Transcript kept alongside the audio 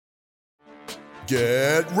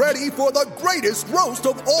Get ready for the greatest roast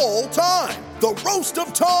of all time, the Roast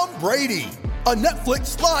of Tom Brady, a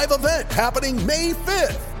Netflix live event happening May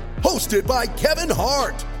 5th. Hosted by Kevin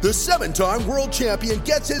Hart, the 7-time world champion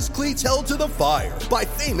gets his cleats held to the fire by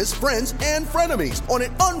famous friends and frenemies on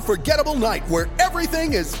an unforgettable night where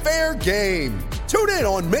everything is fair game. Tune in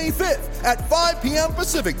on May 5th at 5 p.m.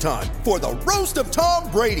 Pacific time for the Roast of Tom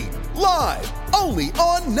Brady, live only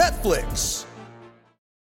on Netflix.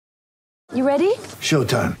 You ready?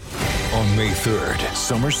 Showtime. On May 3rd,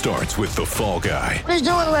 summer starts with The Fall Guy. Let's do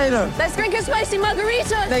it later. Let's drink a spicy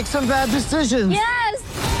margarita. Make some bad decisions. Yes!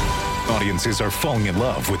 Audiences are falling in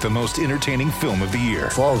love with the most entertaining film of the year.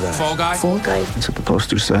 Fall Guy. Fall Guy? Fall guy. That's what the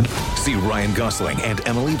poster said. See Ryan Gosling and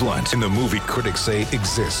Emily Blunt in the movie critics say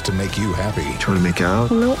exists to make you happy. Trying to make it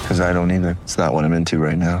out? Nope. Because I don't either. It's not what I'm into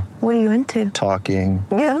right now. What are you into? Talking.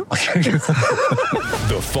 Yeah.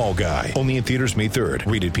 The Fall Guy. Only in theaters May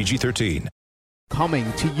 3rd. Rated PG-13.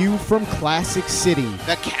 Coming to you from Classic City,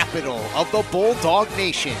 the capital of the Bulldog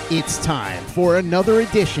Nation. It's time for another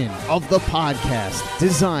edition of the podcast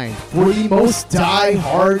designed for the most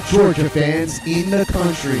die-hard Georgia fans in the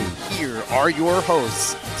country. Here are your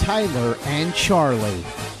hosts, Tyler and Charlie.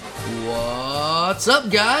 What's up,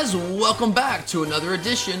 guys? Welcome back to another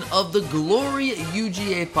edition of the Glory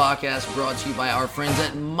UGA podcast, brought to you by our friends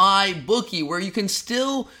at MyBookie, where you can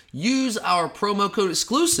still use our promo code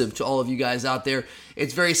exclusive to all of you guys out there.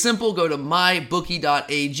 It's very simple. Go to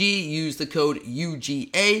mybookie.ag, use the code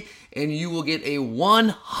UGA, and you will get a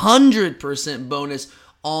 100% bonus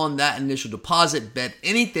on that initial deposit. Bet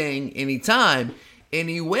anything, anytime,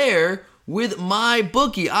 anywhere with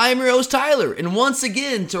MyBookie. I am your host, Tyler, and once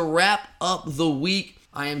again, to wrap up the week,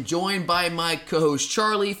 I am joined by my co-host,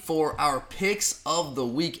 Charlie, for our Picks of the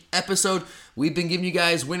Week episode. We've been giving you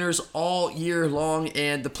guys winners all year long,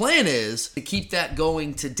 and the plan is to keep that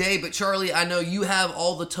going today. But Charlie, I know you have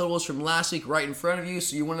all the totals from last week right in front of you,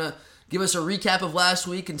 so you want to give us a recap of last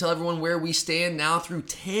week and tell everyone where we stand now through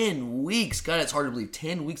 10 weeks. God, it's hard to believe.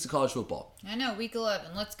 10 weeks of college football. I know, week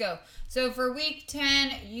 11. Let's go. So for week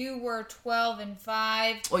 10, you were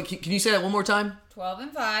 12-5. Wait, can you say that one more time?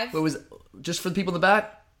 12-5. What was it? Just for the people in the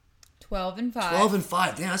back? 12-5.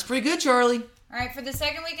 12-5. Damn, that's pretty good, Charlie. All right, for the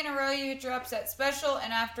second week in a row, you hit your upset special,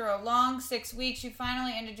 and after a long 6 weeks, you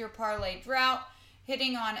finally ended your parlay drought,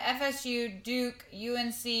 hitting on FSU, Duke,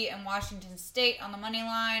 UNC, and Washington State on the money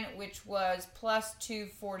line, which was plus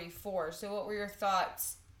 244. So what were your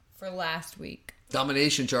thoughts for last week?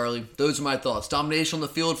 Domination, Charlie. Those are my thoughts. Domination on the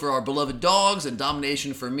field for our beloved dogs, and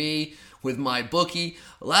domination for me with MyBookie.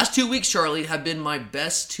 The last 2 weeks, Charlie, have been my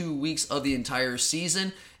best 2 weeks of the entire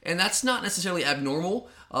season, and that's not necessarily abnormal.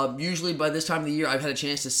 Usually by this time of the year, I've had a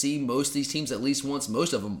chance to see most of these teams at least once,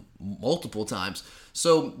 most of them multiple times.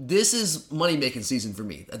 So this is money-making season for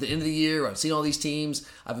me. At the end of the year, I've seen all these teams.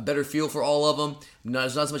 I have a better feel for all of them.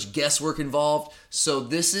 There's not as much guesswork involved. So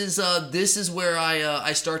this is where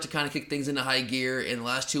I start to kind of kick things into high gear. In the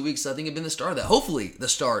last 2 weeks, I think have been the start of that. Hopefully the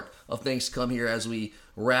start of things to come here as we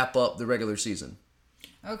wrap up the regular season.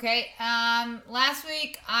 Okay, last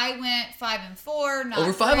week I went 5-4. Not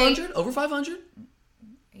Over 500? great. Over 500?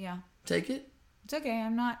 Yeah. Take it. It's okay.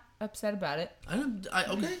 I'm not upset about it.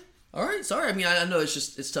 Okay. All right. Sorry. I mean, I know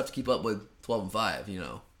it's tough to keep up with 12-5. You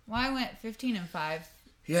know. Well, I went 15-5.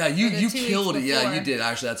 Yeah, you For the 2 killed it. weeks Yeah, before. you did.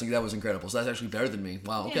 Actually, that was incredible. So that's actually better than me.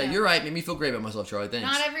 Wow. Okay, Yeah. you're right. Made me feel great about myself, Charlie. Thanks.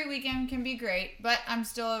 Not every weekend can be great, but I'm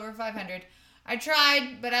still over 500. I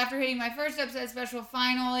tried, but after hitting my first upset special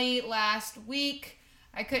finally last week,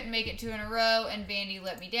 I couldn't make it 2 in a row, and Vandy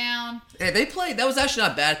let me down. Hey, they played. That was actually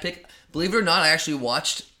not a bad pick. Believe it or not, I actually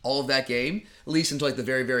watched all of that game, at least until like the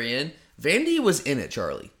very, very end. Vandy was in it,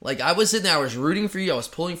 Charlie. Like, I was sitting there, I was rooting for you. I was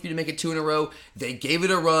pulling for you to make it 2 in a row. They gave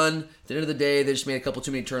it a run. At the end of the day, they just made a couple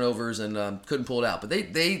too many turnovers and couldn't pull it out. But they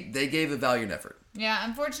gave a valiant effort. Yeah,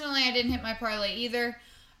 unfortunately, I didn't hit my parlay either.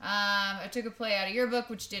 I took a play out of your book,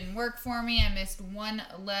 which didn't work for me. I missed one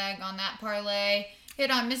leg on that parlay. Hit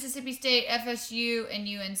on Mississippi State, FSU, and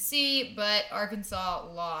UNC, but Arkansas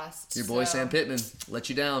lost. Your boy So, Sam Pittman let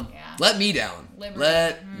you down. Yeah. Let me down. Liberty.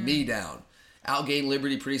 Let me down. Outgained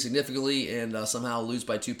Liberty pretty significantly and somehow lose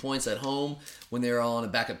by 2 points at home when they were on a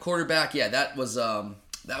backup quarterback. Yeah, that was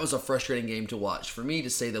a frustrating game to watch for me, to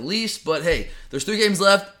say the least. But hey, there's 3 games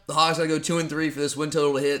left. The Hogs got to go 2-3 for this win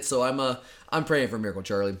total to hit. So I'm praying for a miracle,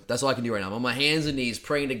 Charlie. That's all I can do right now. I'm on my hands and knees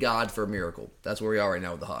praying to God for a miracle. That's where we are right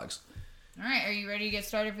now with the Hogs. All right, are you ready to get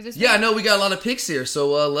started for this? Yeah, I week? know we got a lot of picks here,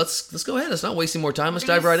 so let's go ahead. Let's not wasting more time. Let's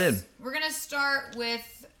dive right in. We're gonna start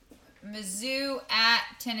with Mizzou at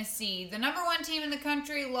Tennessee. The number 1 team in the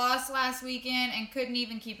country lost last weekend and couldn't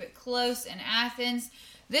even keep it close in Athens.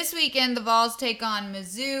 This weekend, the Vols take on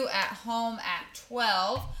Mizzou at home at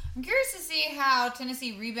 12. I'm curious to see how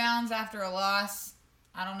Tennessee rebounds after a loss.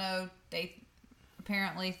 I don't know. They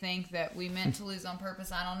apparently think that we meant to lose on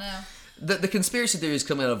purpose. I don't know. The conspiracy theories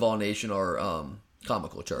coming out of Vol Nation are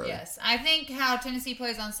comical, Charlie. Yes. I think how Tennessee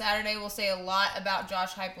plays on Saturday will say a lot about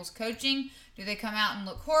Josh Heupel's coaching. Do they come out and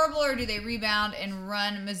look horrible, or do they rebound and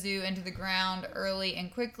run Mizzou into the ground early and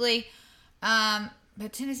quickly?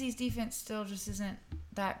 But Tennessee's defense still just isn't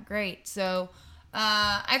that great. So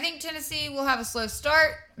I think Tennessee will have a slow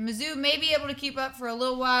start. Mizzou may be able to keep up for a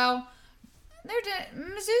little while.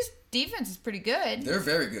 Mizzou's defense is pretty good. They're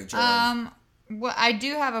very good, Charlie. Well, I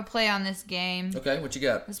do have a play on this game. Okay, what you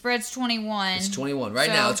got? The spread's 21. It's 21 right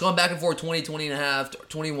now. It's going back and forth, 20, 20 and a half,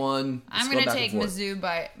 21. I'm going to take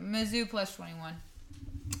Mizzou plus 21.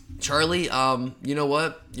 Charlie, you know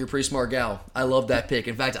what? You're a pretty smart gal. I love that pick.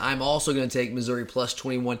 In fact, I'm also going to take Missouri plus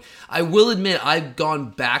 21. I will admit I've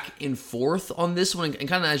gone back and forth on this one, and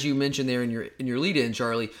kind of as you mentioned there in your lead-in,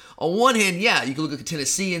 Charlie. On one hand, yeah, you can look at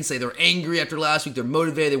Tennessee and say they're angry after last week. They're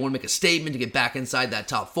motivated. They want to make a statement to get back inside that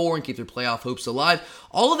top four and keep their playoff hopes alive.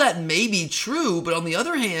 All of that may be true, but on the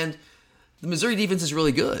other hand, the Missouri defense is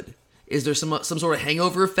really good. Is there some sort of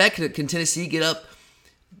hangover effect? Can Tennessee get up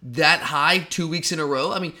that high 2 weeks in a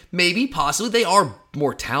row? I mean, maybe, possibly. They are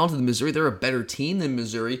more talented than Missouri. They're a better team than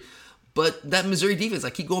Missouri. But that Missouri defense, I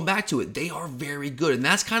keep going back to it, they are very good. And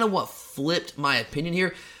that's kind of what flipped my opinion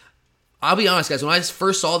here. I'll be honest, guys. When I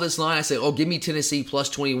first saw this line, I said, oh, give me Tennessee plus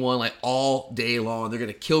 21 like all day long. They're going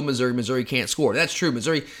to kill Missouri. Missouri can't score. That's true.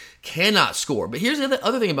 Missouri cannot score. But here's the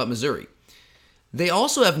other thing about Missouri. They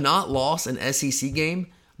also have not lost an SEC game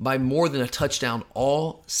by more than a touchdown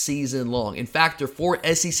all season long. In fact, their 4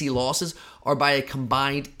 SEC losses are by a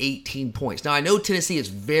combined 18 points. Now, I know Tennessee is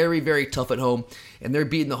very, very tough at home, and they're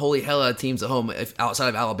beating the holy hell out of teams at home outside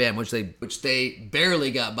of Alabama, which they barely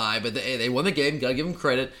got by, but they won the game. Got to give them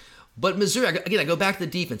credit. But Missouri, again, I go back to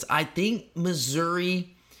the defense. I think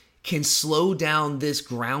Missouri can slow down this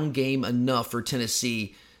ground game enough for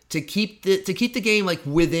Tennessee to keep the game like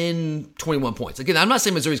within 21 points. Again, I'm not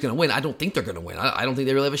saying Missouri's going to win. I don't think they're going to win. I don't think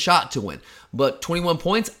they really have a shot to win. But 21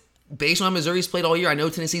 points, based on how Missouri's played all year, I know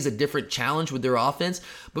Tennessee's a different challenge with their offense,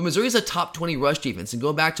 but Missouri's a top 20 rush defense. And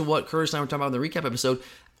going back to what Curtis and I were talking about in the recap episode,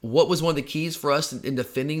 what was one of the keys for us in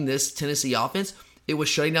defending this Tennessee offense? It was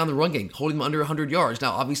shutting down the run game, holding them under 100 yards.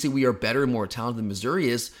 Now, obviously, we are better and more talented than Missouri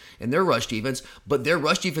is in their rush defense, but their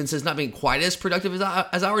rush defense has not been quite as productive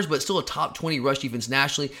as ours, but still a top 20 rush defense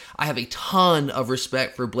nationally. I have a ton of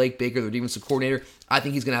respect for Blake Baker, their defensive coordinator. I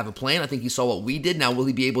think he's going to have a plan. I think he saw what we did. Now, will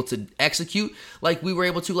he be able to execute like we were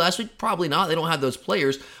able to last week? Probably not. They don't have those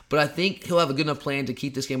players, but I think he'll have a good enough plan to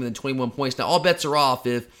keep this game within 21 points. Now, all bets are off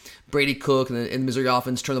if Brady Cook and the Missouri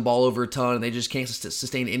offense turn the ball over a ton and they just can't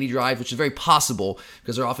sustain any drive, which is very possible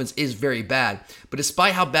because their offense is very bad. But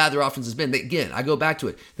despite how bad their offense has been, again, I go back to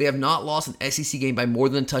it. They have not lost an SEC game by more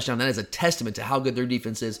than a touchdown. That is a testament to how good their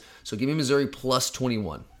defense is. So give me Missouri plus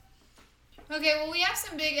 21. Okay, well, we have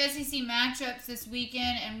some big SEC matchups this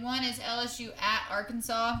weekend, and one is LSU at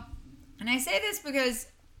Arkansas. And I say this because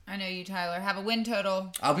I know you, Tyler, have a win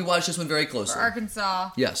total. I'll be watching this one very closely. For Arkansas.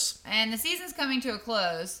 Yes. And the season's coming to a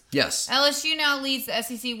close. Yes. LSU now leads the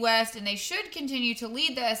SEC West, and they should continue to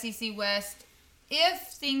lead the SEC West if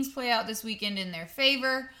things play out this weekend in their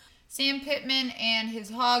favor. Sam Pittman and his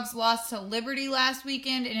Hogs lost to Liberty last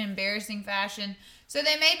weekend in embarrassing fashion. So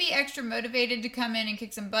they may be extra motivated to come in and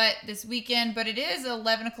kick some butt this weekend, but it is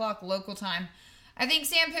 11 o'clock local time. I think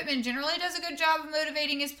Sam Pittman generally does a good job of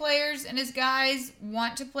motivating his players, and his guys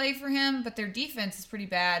want to play for him, but their defense is pretty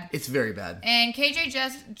bad. It's very bad. And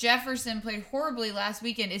KJ Jefferson played horribly last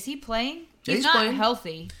weekend. Is he playing? Yeah, he's not playing.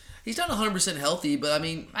 Healthy. He's not 100% healthy, but I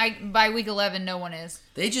mean... By week 11, no one is.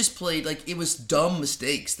 They just played, like, it was dumb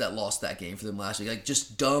mistakes that lost that game for them last week. Like,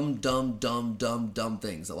 just dumb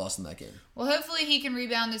things that lost them that game. Well, hopefully he can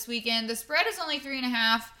rebound this weekend. The spread is only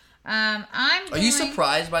 3.5. Are you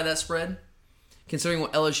surprised by that spread? Considering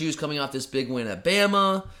what LSU is coming off this big win at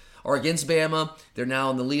Bama, or against Bama. They're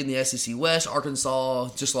now in the lead in the SEC West. Arkansas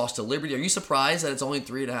just lost to Liberty. Are you surprised that it's only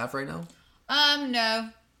 3.5 right now? No.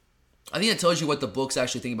 I think that tells you what the books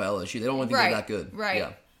actually think about LSU. They don't want to think they're that good.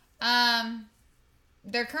 Right. Yeah.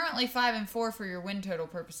 They're currently 5-4 for your win total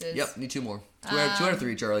purposes. Yep, need 2 more. 2 out of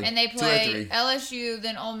 3, Charlie. And they play LSU,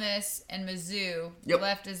 then Ole Miss, and Mizzou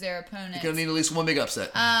left as their opponents. You're going to need at least one big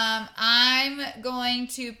upset. I'm going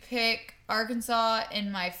to pick Arkansas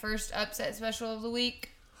in my first upset special of the week.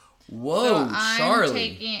 Whoa, so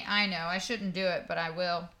Charlie. I know, I shouldn't do it, but I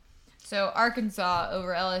will. So Arkansas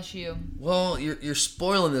over LSU. Well, you're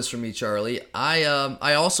spoiling this for me, Charlie. I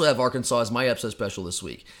also have Arkansas as my upset special this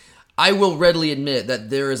week. I will readily admit that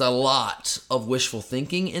there is a lot of wishful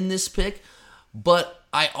thinking in this pick, but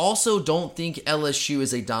I also don't think LSU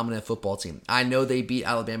is a dominant football team. I know they beat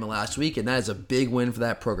Alabama last week, and that is a big win for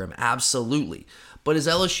that program. Absolutely. But is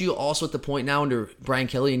LSU also at the point now under Brian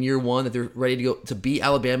Kelly in year one that they're ready to go to beat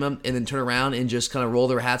Alabama and then turn around and just kind of roll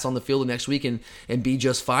their hats on the field the next week and be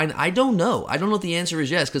just fine? I don't know. I don't know if the answer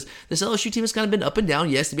is yes, because this LSU team has kind of been up and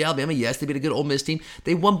down. Yes, they beat Alabama. Yes, they beat a good Ole Miss team.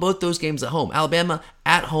 They won both those games at home. Alabama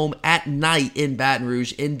at home at night in Baton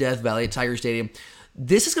Rouge in Death Valley at Tiger Stadium.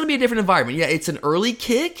 This is going to be a different environment. Yeah, it's an early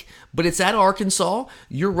kick, but it's at Arkansas.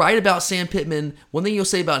 You're right about Sam Pittman. One thing you'll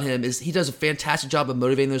say about him is he does a fantastic job of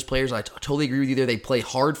motivating those players. I totally agree with you there. They play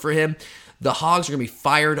hard for him. The Hogs are going to be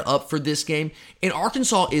fired up for this game. And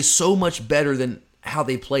Arkansas is so much better than how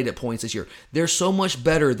they played at points this year. They're so much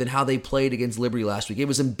better than how they played against Liberty last week. It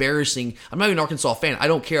was embarrassing. I'm not even an Arkansas fan. I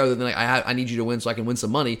don't care other than I need you to win so I can win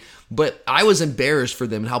some money. But I was embarrassed for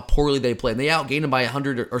them and how poorly they played. And they outgained them by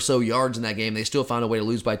 100 or so yards in that game. They still found a way to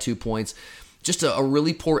lose by 2 points. Just a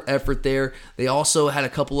really poor effort there. They also had a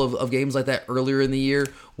couple of games like that earlier in the year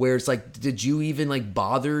where it's like, did you even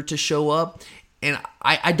bother to show up? And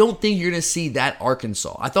I don't think you're going to see that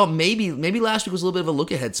Arkansas. I thought maybe last week was a little bit of a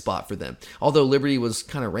look-ahead spot for them. Although Liberty was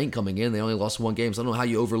kind of ranked coming in. They only lost one game, so I don't know how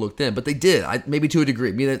you overlooked them. But they did, maybe to a degree.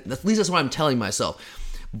 I mean, at least that's what I'm telling myself.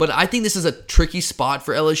 But I think this is a tricky spot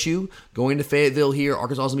for LSU. Going to Fayetteville here,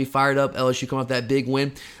 Arkansas is going to be fired up. LSU coming off that big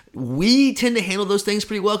win. We tend to handle those things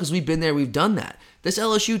pretty well because we've been there, we've done that. This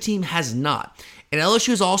LSU team has not. And LSU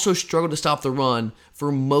has also struggled to stop the run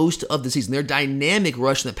for most of the season. They're dynamic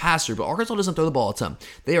rushing the passer, but Arkansas doesn't throw the ball a ton.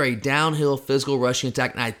 They are a downhill physical rushing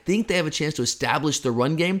attack, and I think they have a chance to establish the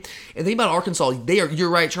run game. And think about Arkansas, you're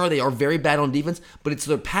right, Charlie, they are very bad on defense, but it's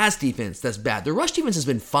their pass defense that's bad. Their rush defense has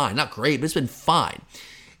been fine, not great, but it's been fine.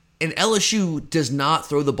 And LSU does not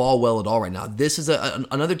throw the ball well at all right now. This is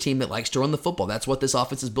another team that likes to run the football. That's what this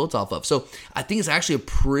offense is built off of. So I think it's actually a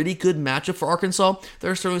pretty good matchup for Arkansas.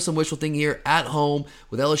 There's certainly some wishful thinking here at home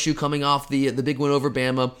with LSU coming off the big win over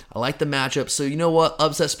Bama. I like the matchup. So you know what?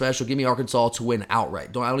 Upset special. Give me Arkansas to win outright.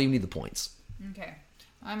 I don't even need the points. Okay.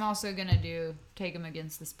 I'm also going to take them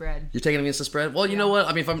against the spread. You're taking them against the spread? Well, you know what?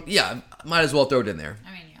 I mean, might as well throw it in there.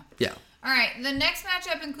 I mean, yeah. Yeah. All right, the next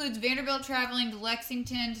matchup includes Vanderbilt traveling to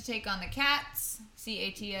Lexington to take on the Cats.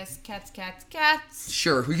 C-A-T-S, Cats.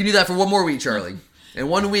 Sure, we can do that for one more week, Charlie. In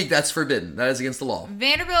 1 week, that's forbidden. That is against the law.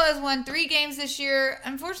 Vanderbilt has won 3 games this year.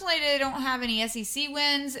 Unfortunately, they don't have any SEC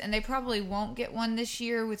wins, and they probably won't get one this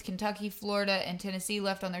year with Kentucky, Florida, and Tennessee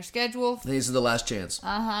left on their schedule. These are the last chance.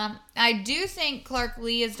 I do think Clark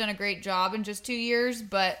Lee has done a great job in just 2 years,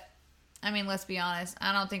 but, I mean, let's be honest.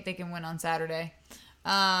 I don't think they can win on Saturday.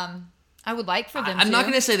 I would like for them to. I'm not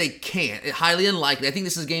going to say they can't. It's highly unlikely. I think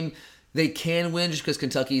this is a game they can win just because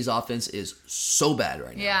Kentucky's offense is so bad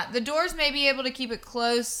right now. Yeah, the Doors may be able to keep it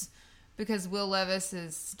close because Will Levis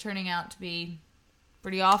is turning out to be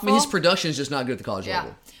pretty awful. I mean, his production is just not good at the college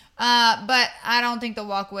level. But I don't think they'll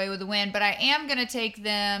walk away with a win. But I am going to take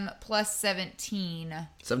them plus 17.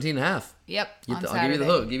 17.5. Yep, on I'll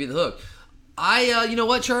give you the hook. You know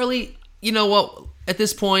what, Charlie? You know what? At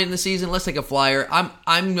this point in the season, let's take a flyer.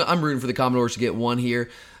 I'm rooting for the Commodores to get one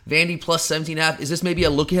here. Vandy plus 17.5. Is this maybe a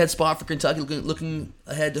look-ahead spot for Kentucky, looking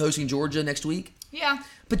ahead to hosting Georgia next week? Yeah.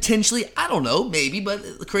 Potentially. I don't know. Maybe,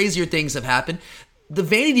 but crazier things have happened. The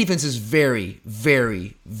Vandy defense is very,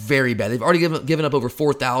 very, very bad. They've already given up over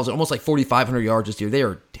 4,000, almost like 4,500 yards this year. They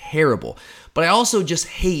are terrible. But I also just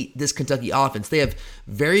hate this Kentucky offense. They have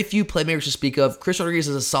very few playmakers to speak of. Chris Rodriguez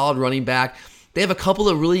is a solid running back. They have a couple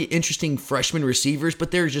of really interesting freshman receivers, but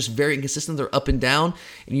they're just very inconsistent. They're up and down.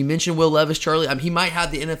 And you mentioned Will Levis, Charlie. I mean, he might have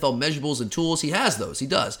the NFL measurables and tools. He has those. He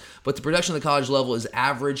does. But the production at the college level is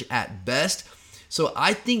average at best. So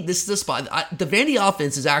I think this is the spot. The Vandy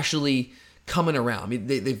offense is actually coming around. I mean,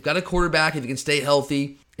 they've got a quarterback if he can stay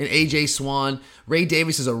healthy. And A.J. Swan. Ray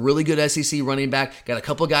Davis is a really good SEC running back. Got a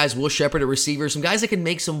couple guys, Will Shepard at receiver. Some guys that can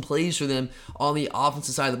make some plays for them on the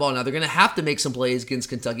offensive side of the ball. Now, they're going to have to make some plays against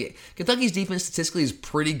Kentucky. Kentucky's defense statistically is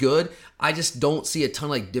pretty good. I just don't see a ton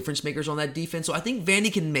of difference makers on that defense. So I think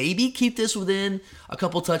Vandy can maybe keep this within a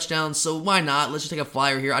couple touchdowns. So why not? Let's just take a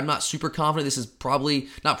flyer here. I'm not super confident. This is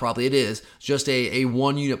it is just a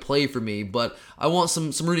one-unit play for me. But I want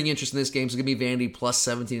some rooting interest in this game. So give me Vandy plus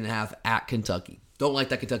 17.5 at Kentucky. Don't like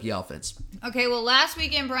that Kentucky offense. Okay, well, last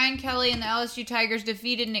weekend, Brian Kelly and the LSU Tigers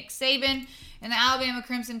defeated Nick Saban and the Alabama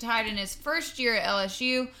Crimson Tide in his first year at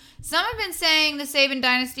LSU. Some have been saying the Saban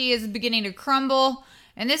dynasty is beginning to crumble,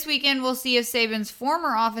 And this weekend, we'll see if Saban's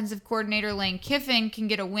former offensive coordinator, Lane Kiffin, can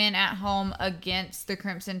get a win at home against the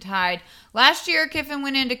Crimson Tide. Last year, Kiffin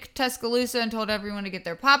went into Tuscaloosa and told everyone to get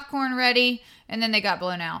their popcorn ready, and then they got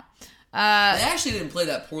blown out. They actually didn't play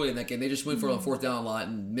that poorly in that game. They just went for a fourth down a lot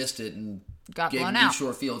and missed it and got gave blown out.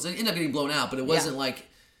 short fields. It ended up getting blown out, but it wasn't like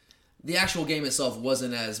the actual game itself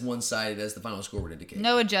wasn't as one-sided as the final score would indicate.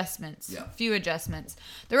 No adjustments. Yeah. Few adjustments.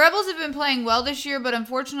 The Rebels have been playing well this year, but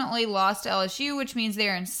unfortunately lost to LSU, which means they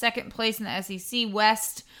are in second place in the SEC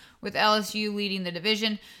West, with LSU leading the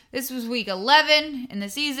division. This was week 11 in the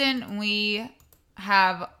season. We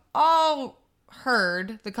have all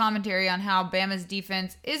heard the commentary on how Bama's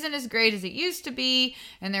defense isn't as great as it used to be,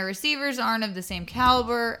 and their receivers aren't of the same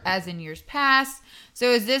caliber as in years past.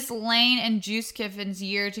 So is this Lane and Juice Kiffin's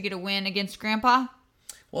year to get a win against Grandpa?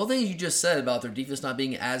 Well, the things you just said about their defense not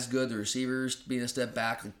being as good, the receivers being a step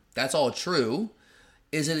back, that's all true.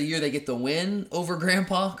 Is it a year they get the win over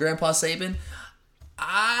Grandpa Saban?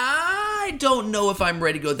 I don't know if I'm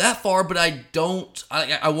ready to go that far, but I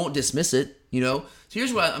won't dismiss it, So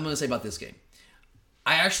here's what I'm going to say about this game.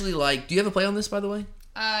 I actually like... Do you have a play on this, by the way?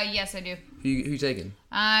 Yes, I do. Who you taking?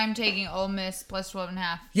 I'm taking Ole Miss plus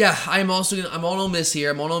 12.5. Yeah, I'm on Ole Miss here.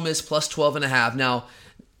 I'm on Ole Miss plus 12.5. Now,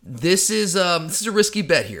 this is a risky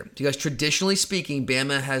bet here. Because traditionally speaking,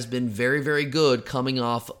 Bama has been very, very good coming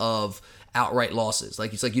off of outright losses.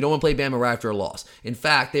 It's like you don't want to play Bama right after a loss. In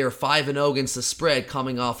fact, they are 5-0 against the spread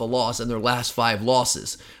coming off a loss in their last 5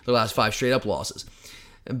 losses. Their last 5 straight-up losses.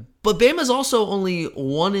 But Bama's also only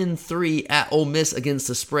 1-3 at Ole Miss against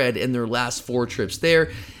the spread in their last 4 trips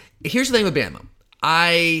there. Here's the thing with Bama.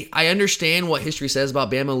 I understand what history says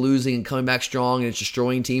about Bama losing and coming back strong and it's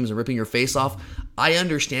destroying teams and ripping your face off. I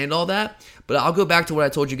understand all that, but I'll go back to what I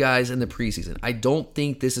told you guys in the preseason. I don't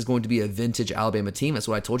think this is going to be a vintage Alabama team. That's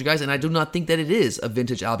what I told you guys, and I do not think that it is a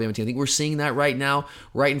vintage Alabama team. I think we're seeing that right now,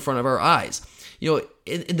 right in front of our eyes. And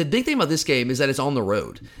the big thing about this game is that it's on the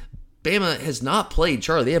road. Bama has not played,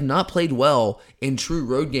 Charlie, they have not played well in true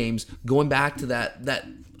road games going back to that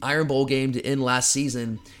Iron Bowl game to end last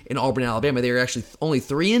season in Auburn, Alabama. They were actually only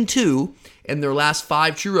 3-2 in their last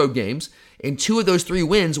 5 true road games, and 2 of those 3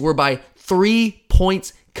 wins were by 3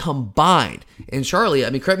 points combined. And Charlie,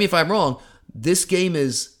 correct me if I'm wrong, this game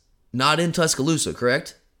is not in Tuscaloosa,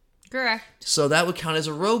 correct? Correct. So that would count as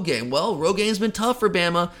a road game. Well, road game's been tough for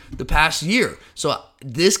Bama the past year. So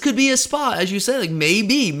this could be a spot, as you said,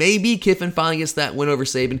 maybe Kiffin finally gets that win over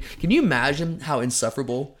Saban. Can you imagine how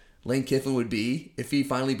insufferable Lane Kiffin would be if he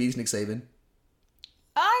finally beats Nick Saban?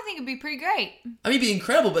 I think it'd be pretty great. It'd be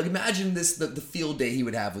incredible, but imagine the field day he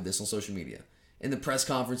would have with this on social media. In the press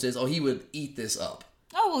conferences, he would eat this up.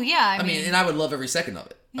 Oh, well, yeah. I mean, and I would love every second of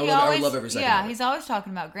it. I would love every second of it. Yeah, he's always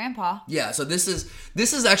talking about Grandpa. Yeah, so this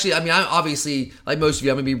is actually, I'm obviously, like most of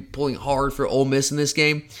you, I'm going to be pulling hard for Ole Miss in this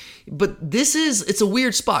game. But it's a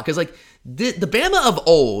weird spot because, the Bama of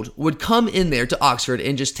old would come in there to Oxford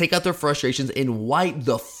and just take out their frustrations and wipe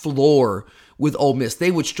the floor with Ole Miss.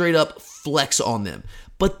 They would straight up flex on them.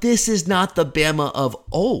 But this is not the Bama of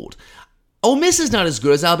old. Ole Miss is not as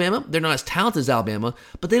good as Alabama. They're not as talented as Alabama,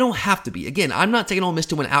 but they don't have to be. Again, I'm not taking Ole Miss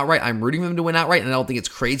to win outright. I'm rooting for them to win outright, and I don't think it's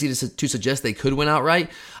crazy to suggest they could win outright.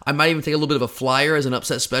 I might even take a little bit of a flyer as an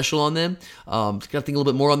upset special on them. Got to think a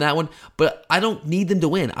little bit more on that one, but I don't need them to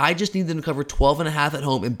win. I just need them to cover 12.5 at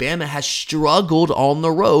home, and Bama has struggled on the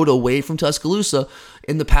road away from Tuscaloosa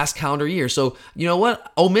in the past calendar year. So, you know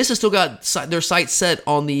what? Ole Miss has still got their sights set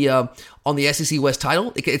on the SEC West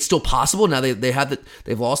title. It's still possible. Now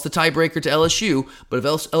they've lost the tiebreaker to LSU, but if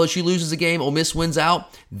LSU loses a game, Ole Miss wins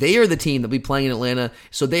out, they are the team that'll be playing in Atlanta.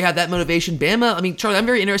 So they have that motivation. Bama, Charlie, I'm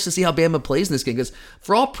very interested to see how Bama plays in this game because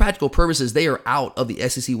for all practical purposes, they are out of the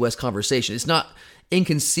SEC West conversation. It's not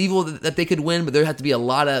inconceivable that they could win, but there have to be a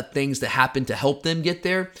lot of things that happen to help them get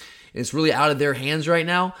there. It's really out of their hands right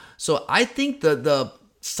now. So I think the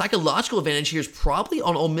psychological advantage here is probably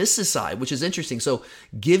on Ole Miss's side, which is interesting. So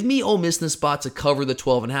give me Ole Miss in the spot to cover the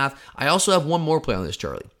 12.5. I also have one more play on this,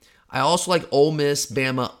 Charlie. I also like Ole Miss,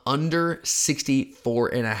 Bama under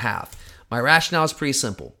 64.5. My rationale is pretty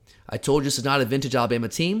simple. I told you this is not a vintage Alabama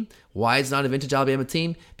team. Why it's not a vintage Alabama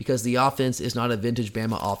team? Because the offense is not a vintage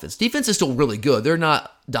Bama offense. Defense is still really good. They're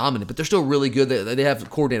not dominant, but they're still really good. They have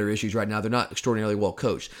coordinator issues right now. They're not extraordinarily well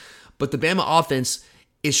coached. But the Bama offense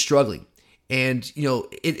is struggling. And,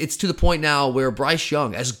 it's to the point now where Bryce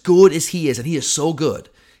Young, as good as he is, and he is so good,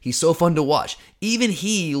 He's so fun to watch. Even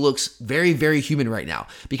he looks very, very human right now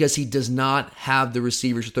because he does not have the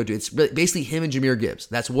receivers to throw to. It's basically him and Jahmyr Gibbs.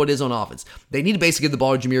 That's what it is on offense. They need to basically give the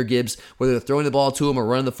ball to Jahmyr Gibbs, whether they're throwing the ball to him or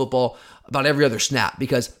running the football about every other snap,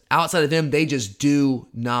 because outside of him, they just do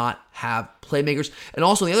not have playmakers. And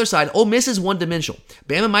also on the other side, Ole Miss is one-dimensional.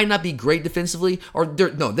 Bama might not be great defensively,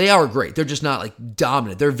 they are great. They're just not like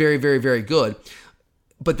dominant. They're very, very, very good.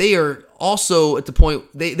 But they are also at the point,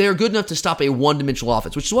 they are good enough to stop a one-dimensional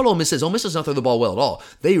offense, which is what Ole Miss is. Ole Miss does not throw the ball well at all.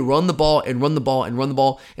 They run the ball and run the ball and run the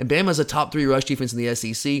ball, and Bama's a top 3 rush defense in the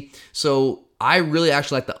SEC. So I really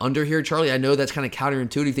actually like the under here, Charlie. I know that's kind of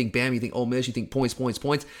counterintuitive. You think Bama, you think Ole Miss, you think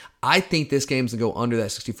points. I think this game's going to go under that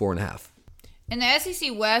 64.5. In the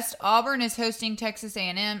SEC West, Auburn is hosting Texas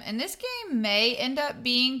A&M, and this game may end up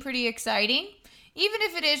being pretty exciting, even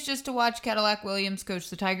if it is just to watch Cadillac Williams coach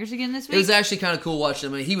the Tigers again this week. It was actually kind of cool watching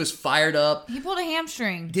him. I mean, he was fired up. He pulled a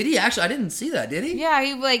hamstring. Did he actually? I didn't see that, did he? Yeah,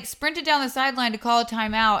 he sprinted down the sideline to call a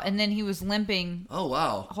timeout, and then he was limping. Oh,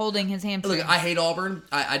 wow. Holding his hamstring. Look, I hate Auburn.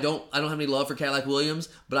 I don't have any love for Cadillac Williams,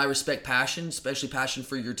 but I respect passion, especially passion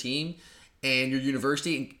for your team and your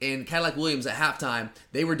university. And Cadillac Williams at halftime,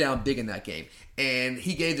 they were down big in that game. And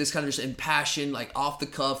he gave this kind of just impassioned, like off the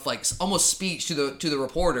cuff, like almost speech to the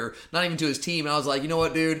reporter, not even to his team. And I was like, you know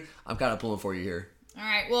what, dude? I'm kind of pulling for you here. All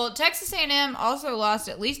right. Well, Texas A&M also lost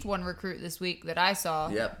at least one recruit this week that I saw.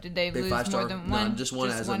 Yep. Did they big lose more than one? No, just one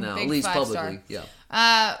as of now, at least publicly. Yeah.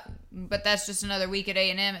 But that's just another week at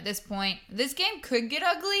A&M at this point. This game could get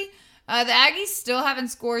ugly. The Aggies still haven't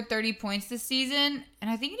scored 30 points this season, and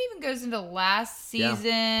I think it even goes into last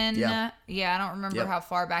season. Yeah. I don't remember how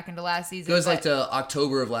far back into last season. It goes like to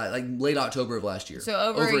late October of last year. So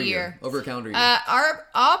over a year. Over a calendar year.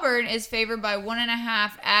 Auburn is favored by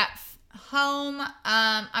 1.5 at home.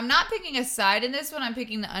 I'm not picking a side in this one. I'm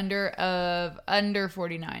picking the under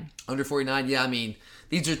 49. Under 49, yeah. I mean,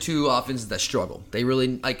 these are two offenses that struggle. They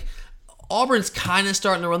really Auburn's kind of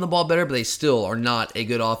starting to run the ball better, but they still are not a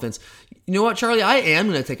good offense. You know what, Charlie? I am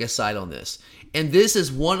going to take a side on this. And this is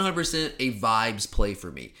 100% a vibes play for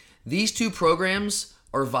me. These two programs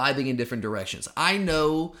are vibing in different directions. I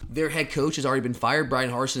know their head coach has already been fired.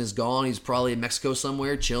 Brian Harsin is gone. He's probably in Mexico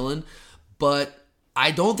somewhere chilling. But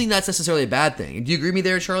I don't think that's necessarily a bad thing. Do you agree with me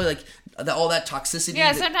there, Charlie? Like all that toxicity.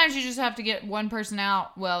 Yeah, sometimes you just have to get one person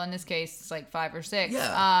out. Well, in this case, it's like 5 or 6.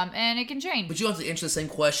 Yeah. And it can change. But you don't have to answer the same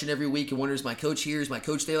question every week and wonder, is my coach here? Is my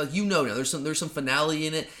coach there? Like, now, there's some finality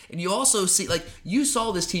in it. And you also see, you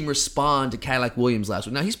saw this team respond to Cadillac Williams last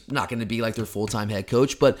week. Now, he's not going to be like their full-time head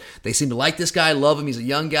coach, but they seem to like this guy, love him. He's a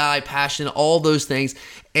young guy, passionate, all those things.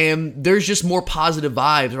 And there's just more positive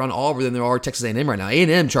vibes around Auburn than there are Texas A&M right now.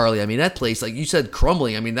 A&M, Charlie, I mean, that place, like you said,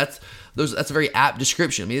 crumbling. I mean, that's a very apt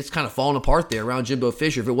description. I mean, it's kind of falling apart there around Jimbo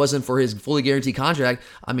Fisher. If it wasn't for his fully guaranteed contract,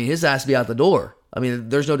 I mean, his ass would be out the door. I mean,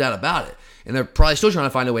 there's no doubt about it. And they're probably still trying to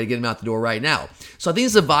find a way to get him out the door right now. So I think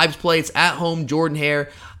it's a vibes play. It's at home, Jordan-Hare.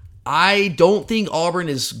 I don't think Auburn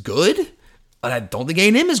is good, but I don't think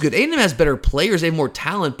A&M is good. A&M has better players. They have more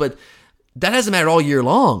talent, but that hasn't mattered all year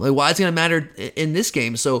long. Like, why is it going to matter in this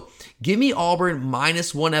game? So give me Auburn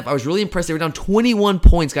 -1F. I was really impressed. They were down 21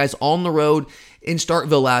 points, guys, on the road in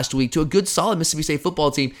Starkville last week to a good, solid Mississippi State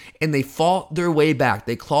football team, and they fought their way back.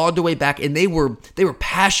 They clawed their way back, and they were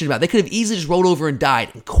passionate about it. They could have easily just rolled over and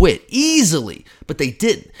died and quit easily, but they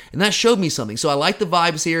didn't, and that showed me something. So I like the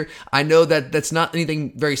vibes here. I know that that's not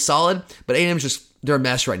anything very solid, but A&M's just, they're a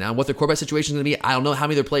mess right now. What their quarterback situation is going to be, I don't know how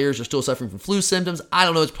many of their players are still suffering from flu symptoms. I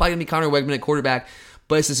don't know. It's probably going to be Connor Wegman at quarterback,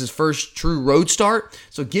 but this is his first true road start.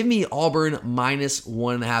 So give me Auburn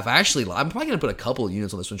 -1.5. Actually, I'm probably going to put a couple of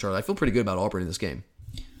units on this one, Charlie. I feel pretty good about Auburn in this game.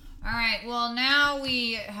 All right. Well, now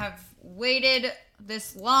we have waited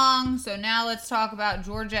this long, so now let's talk about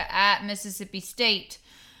Georgia at Mississippi State.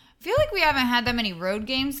 I feel like we haven't had that many road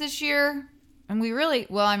games this year, and we really,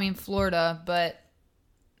 Florida, but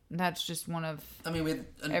that's just one of we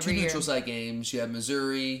had 2 neutral site games. You have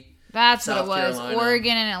Missouri. That's South what it was. Carolina.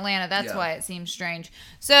 Oregon and Atlanta. That's why it seems strange.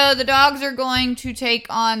 So the Dogs are going to take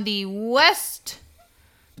on the West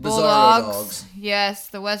Bulldogs. Dogs. Yes,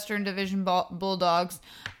 the Western Division Bulldogs.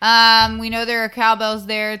 We know there are cowbells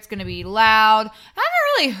there. It's going to be loud. I haven't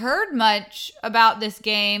really heard much about this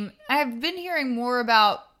game. I've been hearing more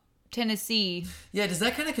about Tennessee. Yeah, does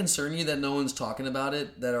that kind of concern you that no one's talking about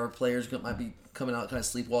it? That our players might be coming out kind of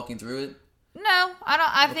sleepwalking through it? No, I don't.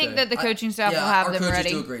 I think that the coaching staff will have them ready. Our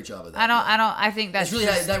coaches do a great job of that. I think that's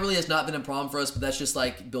that really has not been a problem for us, but that's just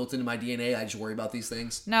built into my DNA. I just worry about these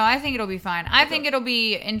things. No, I think it'll be fine. I think it'll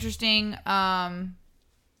be interesting. I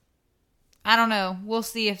don't know. We'll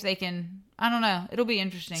see if they can. I don't know. It'll be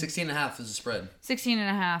interesting. 16.5 is the spread.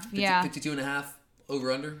 16.5. Yeah. 52.5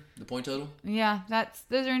 Over-under, the point total? Yeah,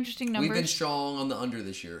 those are interesting numbers. We've been strong on the under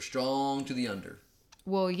this year. Strong to the under.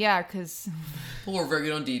 Well, yeah, because... Well, we're very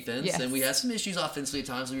good on defense, yes. and we had some issues offensively at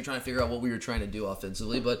times when we were trying to figure out what we were trying to do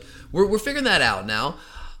offensively, but we're figuring that out now.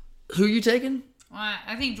 Who are you taking? Well,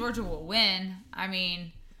 I think Georgia will win. I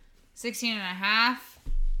mean, 16.5.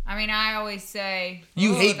 I mean, I always say...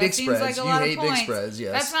 You hate big seems spreads. Like a you lot hate of big points. spreads,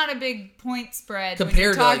 yes. That's not a big point spread Compared when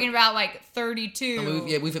you're to, talking about like 32. I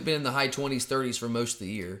mean, we've been in the high 20s, 30s for most of the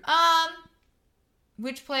year.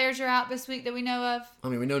 Which players are out this week that we know of? I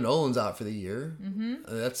mean, we know Nolan's out for the year.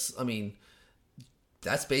 Mm-hmm.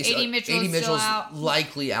 That's basically... A.D. Mitchell's out.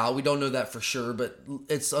 Likely out. We don't know that for sure, but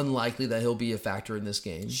it's unlikely that he'll be a factor in this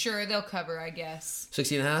game. Sure, they'll cover, I guess.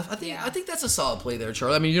 16.5? I think that's a solid play there,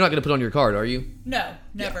 Charlie. I mean, you're not going to put on your card, are you? No,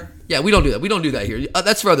 never. Yeah, we don't do that. We don't do that here.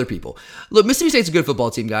 That's for other people. Look, Mississippi State's a good football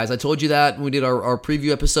team, guys. I told you that when we did our preview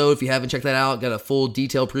episode. If you haven't checked that out, got a full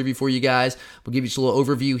detailed preview for you guys. We'll give you just a little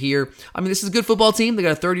overview here. I mean, this is a good football team. They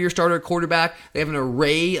got a third-year starter at quarterback. They have an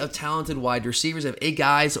array of talented wide receivers. They have 8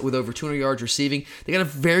 guys with over 200 yards receiving. They got a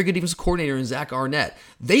very good defensive coordinator in Zach Arnett.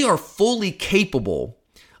 They are fully capable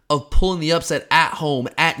of pulling the upset at home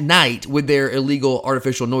at night with their illegal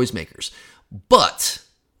artificial noisemakers. But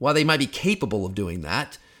while they might be capable of doing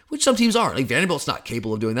that, which some teams aren't, like Vanderbilt's not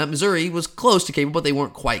capable of doing that. Missouri was close to capable, but they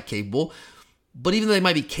weren't quite capable. But even though they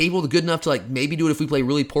might be capable, good enough to like maybe do it if we play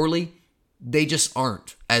really poorly, they just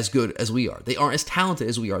aren't as good as we are. They aren't as talented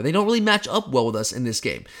as we are. They don't really match up well with us in this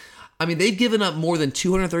game. I mean, they've given up more than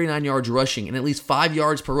 239 yards rushing and at least 5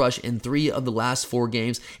 yards per rush in 3 of the last 4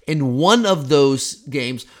 games. And one of those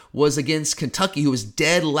games was against Kentucky, who was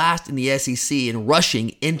dead last in the SEC in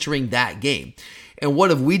rushing entering that game. And what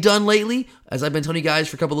have we done lately? As I've been telling you guys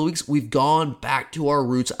for a couple of weeks, we've gone back to our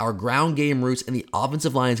roots, our ground game roots, and the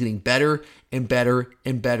offensive line is getting better and better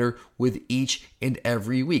and better with each and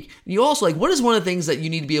every week. And you also, what is one of the things that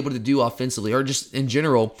you need to be able to do offensively, or just in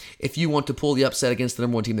general, if you want to pull the upset against the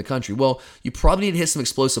number 1 team in the country? Well, you probably need to hit some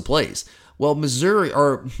explosive plays. Well, Missouri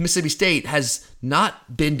or Mississippi State has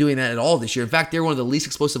not been doing that at all this year. In fact, they're one of the least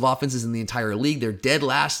explosive offenses in the entire league. They're dead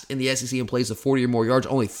last in the SEC in plays of 40 or more yards,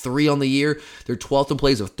 only 3 on the year. They're 12th in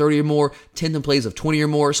plays of 30 or more, 10th in plays of 20 or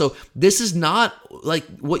more. So this is not like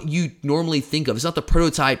what you normally think of. It's not the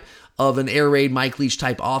prototype of an air raid Mike Leach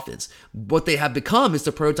type offense. What they have become is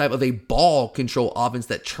the prototype of a ball control offense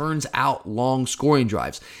that churns out long scoring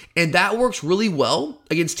drives. And that works really well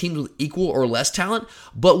against teams with equal or less talent.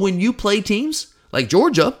 But when you play teams like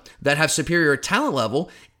Georgia that have superior talent level,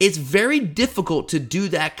 it's very difficult to do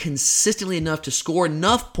that consistently enough to score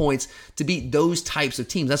enough points to beat those types of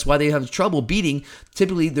teams. That's why they have trouble beating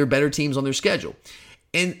typically their better teams on their schedule.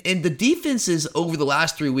 And the defenses over the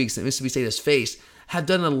last 3 weeks that Mississippi State has faced have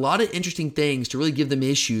done a lot of interesting things to really give them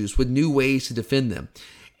issues with new ways to defend them.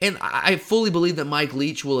 And I fully believe that Mike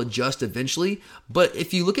Leach will adjust eventually. But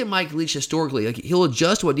if you look at Mike Leach historically, he'll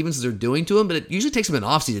adjust what defenses are doing to him, but it usually takes him an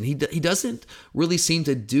offseason. He doesn't really seem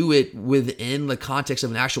to do it within the context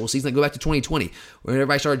of an actual season. Like go back to 2020, when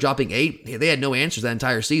everybody started dropping 8, they had no answers that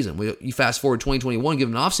entire season. You fast forward 2021, give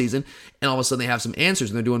them an offseason, and all of a sudden they have some answers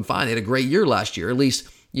and they're doing fine. They had a great year last year, at least.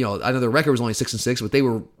 I know their record was only 6-6, but they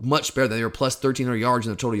were much better. They were plus 1,300 yards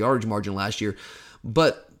in the total yardage margin last year.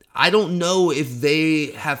 But I don't know if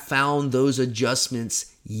they have found those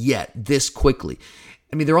adjustments yet this quickly.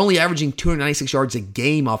 I mean, they're only averaging 296 yards a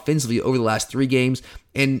game offensively over the last 3 games,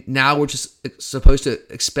 and now we're just supposed to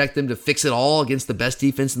expect them to fix it all against the best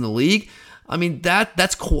defense in the league. I mean, that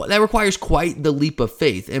requires quite the leap of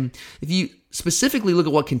faith. And if you specifically look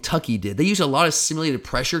at what Kentucky did, they used a lot of simulated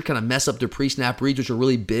pressure to kind of mess up their pre-snap reads, which are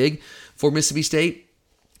really big for Mississippi State.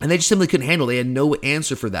 And they just simply couldn't handle it. They had no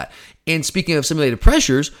answer for that. And speaking of simulated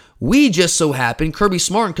pressures, Kirby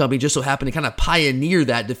Smart and company just so happened to kind of pioneer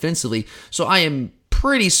that defensively. So I am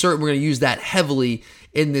pretty certain we're going to use that heavily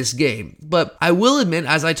in this game. But I will admit,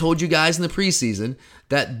 as I told you guys in the preseason,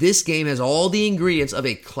 that this game has all the ingredients of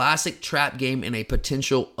a classic trap game in a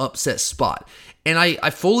potential upset spot. And I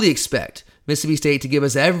fully expect Mississippi State to give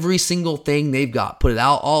us every single thing they've got. Put it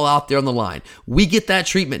all out there on the line. We get that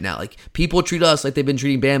treatment now. Like, people treat us like they've been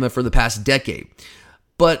treating Bama for the past decade.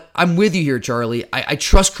 But I'm with you here, Charlie. I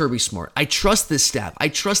trust Kirby Smart. I trust this staff. I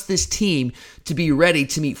trust this team to be ready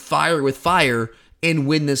to meet fire with fire and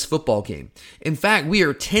win this football game. In fact, we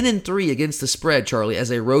are 10-3 against the spread, Charlie,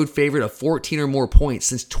 as a road favorite of 14 or more points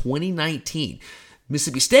since 2019.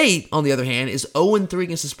 Mississippi State, on the other hand, is 0-3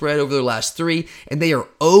 against the spread over their last 3, and they are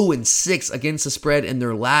 0-6 against the spread in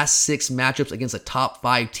their last 6 matchups against a top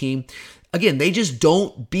 5 team. Again, they just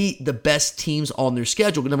don't beat the best teams on their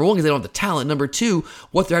schedule. Number one, because they don't have the talent. Number two,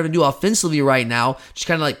 what they're having to do offensively right now, just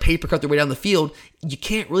kind of like paper cut their way down the field. You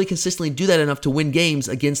can't really consistently do that enough to win games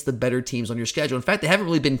against the better teams on your schedule. In fact, they haven't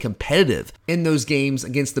really been competitive in those games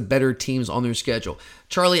against the better teams on their schedule.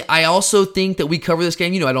 Charlie, I also think that we cover this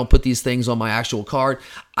game. I don't put these things on my actual card.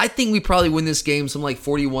 I think we probably win this game some like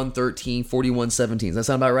 41-13, 41-17. Does that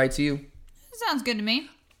sound about right to you? That sounds good to me.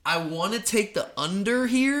 I want to take the under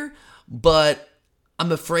here, but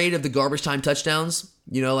I'm afraid of the garbage time touchdowns,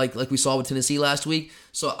 like we saw with Tennessee last week.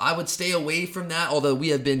 So I would stay away from that, although we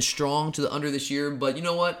have been strong to the under this year. But you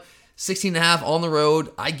know what? 16.5 on the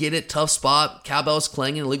road. I get it. Tough spot. Cowbells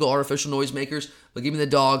clanging, illegal artificial noisemakers. But give me the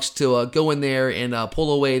dogs to go in there and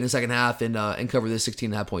pull away in the second half and cover this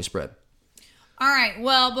 16.5 point spread. All right.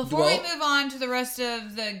 Well, before we move on to the rest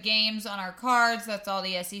of the games on our cards, that's all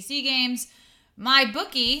the SEC games. My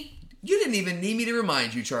bookie. You didn't even need me to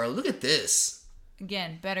remind you, Charlie. Look at this.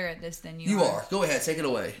 Again, better at this than you are. Go ahead. Take it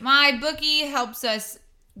away. My bookie helps us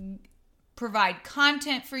provide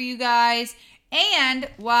content for you guys. And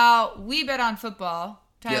while we bet on football,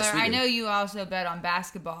 Tyler, yes, I know you also bet on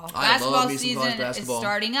basketball. I basketball love me some college basketball. Is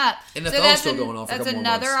starting up. NFL's still going on for a couple more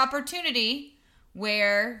months. That's another opportunity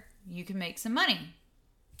where you can make some money.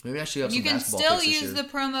 Maybe I should have some You can basketball still use the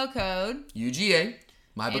promo code UGA,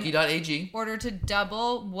 mybookie.ag, in order to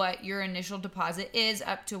double what your initial deposit is,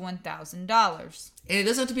 up to $1,000. And it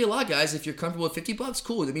doesn't have to be a lot, guys. If you're comfortable with $50,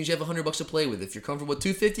 cool. That means you have $100 to play with. If you're comfortable with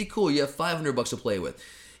 $250, cool. You have $500 to play with.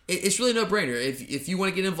 It's really no brainer. If you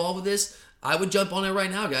want to get involved with this, I would jump on it right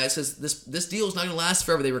now, guys, because this deal is not going to last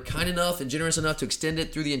forever. They were kind enough and generous enough to extend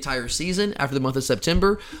it through the entire season after the month of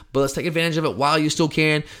September. But let's take advantage of it while you still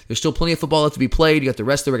can. There's still plenty of football left to be played. You got the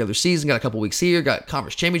rest of the regular season. Got a couple weeks here. Got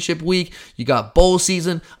conference championship week. You got bowl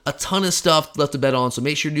season. A ton of stuff left to bet on. So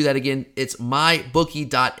make sure to do that again. It's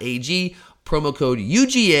mybookie.ag. Promo code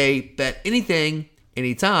UGA. Bet anything,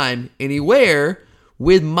 anytime, anywhere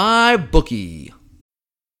with MyBookie.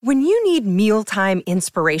 When you need mealtime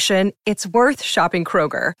inspiration, it's worth shopping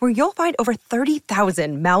Kroger, where you'll find over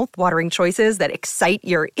 30,000 mouth-watering choices that excite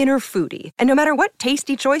your inner foodie. And no matter what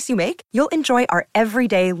tasty choice you make, you'll enjoy our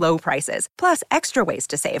everyday low prices, plus extra ways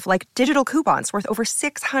to save, like digital coupons worth over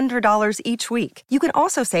 $600 each week. You can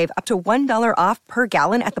also save up to $1 off per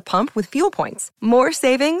gallon at the pump with fuel points. More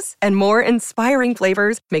savings and more inspiring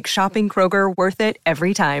flavors make shopping Kroger worth it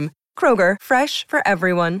every time. Kroger, fresh for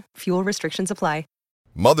everyone. Fuel restrictions apply.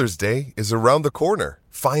 Mother's Day is around the corner.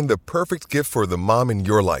 Find the perfect gift for the mom in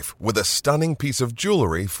your life with a stunning piece of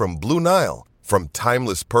jewelry from Blue Nile. From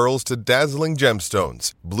timeless pearls to dazzling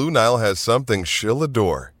gemstones, Blue Nile has something she'll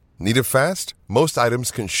adore. Need it fast? Most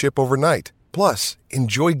items can ship overnight. Plus,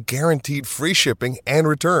 enjoy guaranteed free shipping and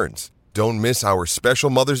returns. Don't miss our special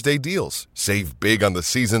Mother's Day deals. Save big on the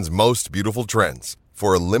season's most beautiful trends.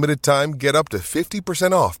 For a limited time, get up to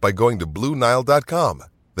 50% off by going to BlueNile.com.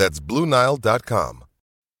 That's BlueNile.com.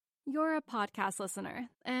 You're a podcast listener,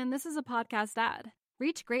 and this is a podcast ad.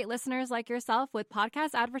 Reach great listeners like yourself with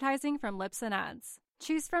podcast advertising from Libsyn Ads.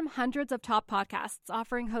 Choose from hundreds of top podcasts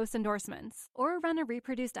offering host endorsements, or run a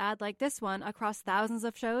reproduced ad like this one across thousands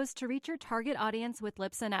of shows to reach your target audience with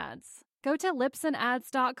Libsyn Ads. Go to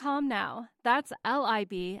libsynads.com now. That's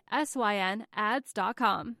LIBSYN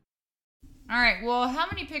ads.com. All right. Well, how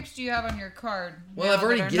many picks do you have on your card? Well, I've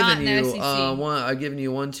already given you one. I've given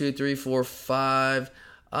you 1, 2, 3, 4, 5.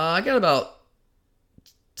 I got about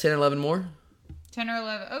 10 or 11 more. 10 or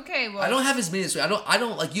 11. Okay, well. I don't have as many this week. I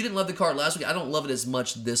don't like, you didn't love the card last week. I don't love it as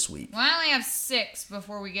much this week. Well, I only have 6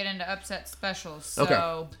 before we get into upset specials. So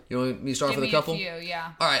okay. You want me to start with a couple? Give me a few,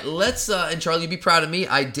 yeah. All right, let's, and Charlie, you'd be proud of me.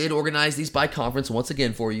 I did organize these by conference once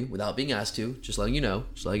again for you without being asked to. Just letting you know.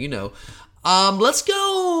 Let's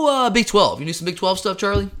go Big 12. You need some Big 12 stuff,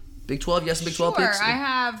 Charlie? Big 12? You got some Big 12 picks? Sure, I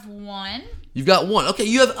have one. You've got one. Okay,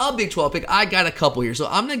 you have a Big 12 pick. I got a couple here. So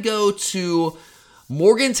I'm going to go to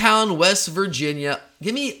Morgantown, West Virginia.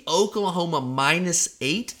 Give me Oklahoma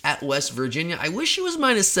 -8 at West Virginia. I wish it was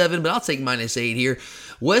 -7, but I'll take -8 here.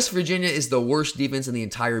 West Virginia is the worst defense in the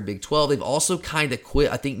entire Big 12. They've also kind of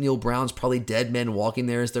quit. I think Neil Brown's probably dead men walking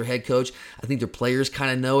there as their head coach. I think their players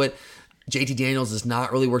kind of know it. JT Daniels has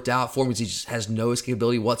not really worked out for him because he just has no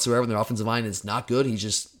escapability whatsoever. And their offensive line is not good.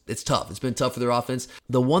 It's tough. It's been tough for their offense.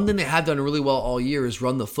 The one thing they have done really well all year is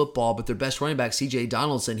run the football, but their best running back, CJ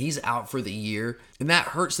Donaldson, he's out for the year. And that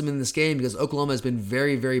hurts them in this game because Oklahoma has been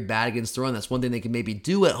very, very bad against the run. That's one thing they can maybe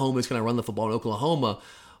do at home is kind of run the football in Oklahoma.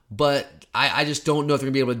 But I just don't know if they're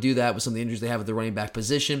going to be able to do that with some of the injuries they have at the running back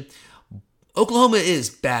position. Oklahoma is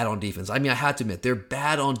bad on defense. I mean, I have to admit, they're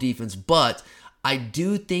bad on defense, but I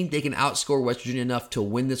do think they can outscore West Virginia enough to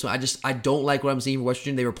win this one. I don't like what I'm seeing from West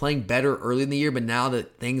Virginia. They were playing better early in the year, but now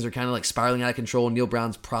that things are kind of like spiraling out of control, Neil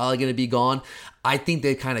Brown's probably going to be gone, I think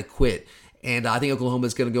they kind of quit. And I think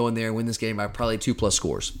Oklahoma's going to go in there and win this game by probably 2+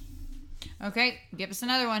 scores. Okay, give us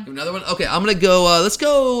another one. Another one? Okay, I'm going to go, let's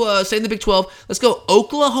go, stay in the Big 12. Let's go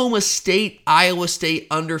Oklahoma State, Iowa State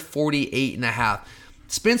under 48.5.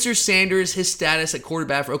 Spencer Sanders, his status at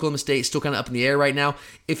quarterback for Oklahoma State is still kind of up in the air right now.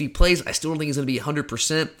 If he plays, I still don't think he's going to be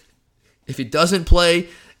 100%. If he doesn't play,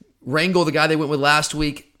 Rangel, the guy they went with last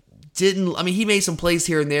week, he made some plays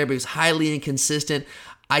here and there, but he was highly inconsistent.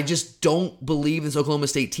 I just don't believe this Oklahoma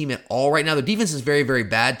State team at all right now. Their defense is very, very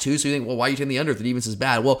bad too. So you think, well, why are you taking the under if the defense is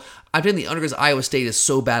bad? Well, I'm taking the under because Iowa State is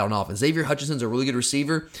so bad on offense. Xavier Hutchinson's a really good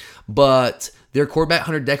receiver, but their quarterback,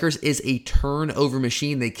 Hunter Deckers, is a turnover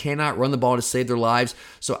machine. They cannot run the ball to save their lives.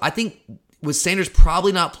 So I think with Sanders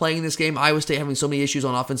probably not playing this game, Iowa State having so many issues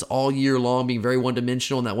on offense all year long, being very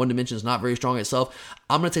one-dimensional, and that one dimension is not very strong itself,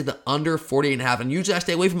 I'm going to take the under 48.5. And usually I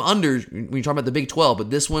stay away from unders when you're talking about the Big 12, but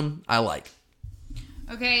this one I like.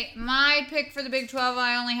 Okay, my pick for the Big 12,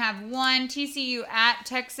 I only have one. TCU at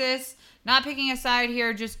Texas. Not picking a side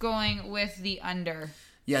here, just going with the under.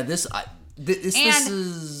 Yeah, this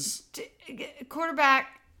is... quarterback...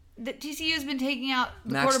 The TCU has been taking out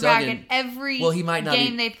the Max quarterback Duggan. in every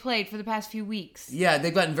game they've played for the past few weeks. Yeah,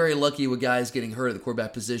 they've gotten very lucky with guys getting hurt at the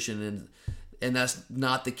quarterback position, and that's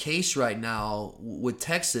not the case right now with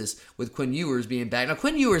Texas, with Quinn Ewers being back. Now,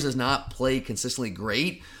 Quinn Ewers has not played consistently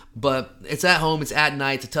great, but it's at home, it's at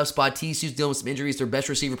night, it's a tough spot. TCU's dealing with some injuries. Their best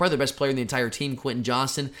receiver, probably their best player in the entire team, Quentin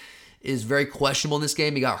Johnston, is very questionable in this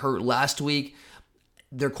game. He got hurt last week.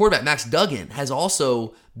 Their quarterback, Max Duggan, has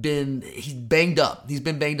also he's banged up. He's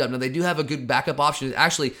been banged up. Now, they do have a good backup option.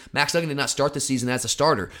 Actually, Max Duggan did not start the season as a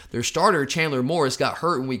starter. Their starter, Chandler Morris, got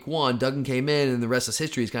hurt in week 1. Duggan came in, and the rest is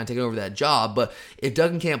history. He's kind of taken over that job. But if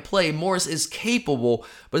Duggan can't play, Morris is capable.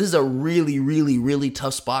 But this is a really, really, really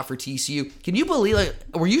tough spot for TCU. Can you believe,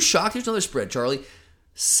 were you shocked? Here's another spread, Charlie.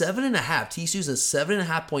 7.5. TCU's a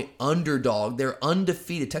 7.5 point underdog. They're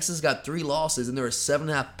undefeated. Texas got 3 losses, and they're a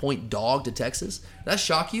 7.5 point dog to Texas. Did that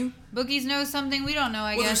shock you? Bookies know something we don't know,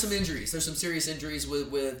 I guess. There's some injuries. There's some serious injuries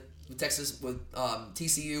with Texas, with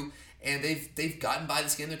TCU, and they've gotten by the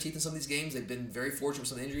skin of their teeth in some of these games. They've been very fortunate with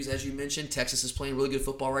some injuries, as you mentioned. Texas is playing really good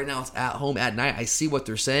football right now. It's at home at night. I see what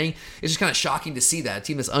they're saying. It's just kind of shocking to see that. A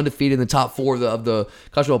team that's undefeated in the top 4 of the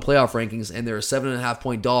college football playoff rankings, and they're a 7.5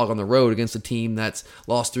 point dog on the road against a team that's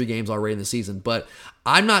lost 3 games already in the season. But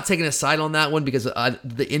I'm not taking a side on that one because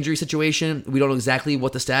the injury situation, we don't know exactly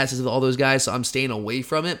what the status is of all those guys, so I'm staying away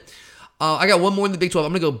from it. I got one more in the Big 12.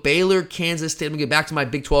 I'm going to go Baylor, Kansas State. I'm going to get back to my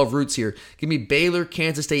Big 12 roots here. Give me Baylor,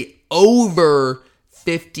 Kansas State over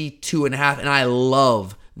 52.5, and I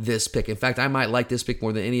love this pick. In fact, I might like this pick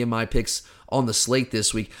more than any of my picks on the slate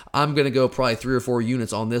this week. I'm going to go probably 3 or 4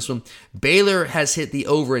 units on this one. Baylor has hit the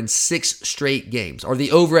over in 6 straight games, or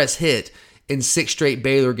the over has hit in 6 straight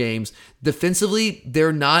Baylor games. Defensively,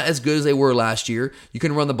 they're not as good as they were last year. You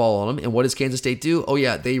can run the ball on them, and what does Kansas State do? Oh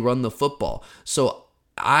yeah, they run the football. So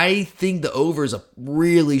I think the over is a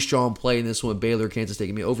really strong play in this one with Baylor, Kansas State.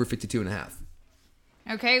 Give me over 52.5.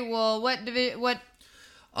 Okay, well, what? ACC,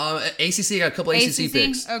 I got a couple ACC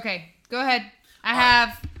picks. Okay, go ahead. I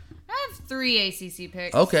have 3 ACC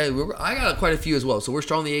picks. Okay, I got quite a few as well, so we're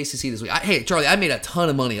strong in the ACC this week. Hey, Charlie, I made a ton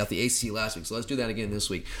of money off the ACC last week, so let's do that again this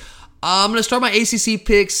week. I'm going to start my ACC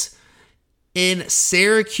picks in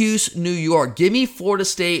Syracuse, New York. Give me Florida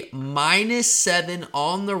State -7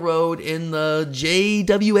 on the road in the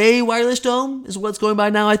JWA Wireless Dome is what it's going by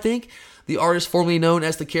now, I think. The artist formerly known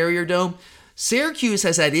as the Carrier Dome. Syracuse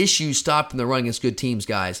has had issues stopping the run against good teams,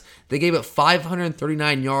 guys. They gave up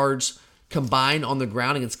 539 yards combined on the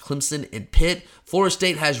ground against Clemson and Pitt. Florida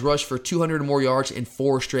State has rushed for 200 or more yards in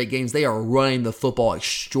 4 straight games. They are running the football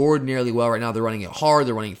extraordinarily well right now. They're running it hard.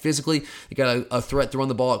 They're running it physically. They got a threat to run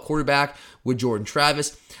the ball at quarterback with Jordan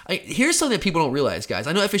Travis. Here's something that people don't realize, guys.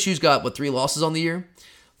 I know FSU's got, 3 losses on the year?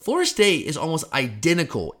 Florida State is almost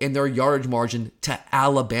identical in their yardage margin to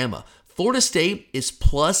Alabama. Florida State is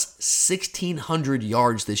plus 1,600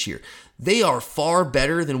 yards this year. They are far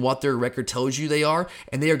better than what their record tells you they are,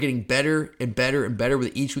 and they are getting better and better and better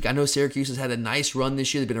with each week. I know Syracuse has had a nice run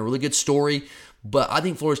this year. They've been a really good story, but I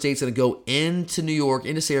think Florida State's going to go into New York,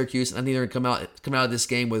 into Syracuse, and I think they're going to come out of this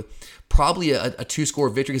game with probably a 2-score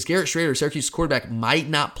victory because Garrett Schrader, Syracuse's quarterback, might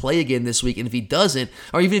not play again this week, and if he doesn't,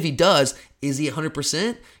 or even if he does, is he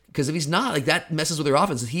 100%? Because if he's not, that messes with their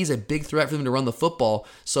offense. He's a big threat for them to run the football.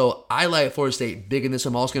 So I like Florida State big in this.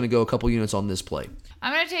 I'm also going to go a couple units on this play.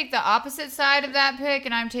 I'm going to take the opposite side of that pick,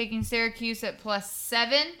 and I'm taking Syracuse at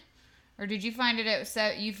 +7. Or did you find it at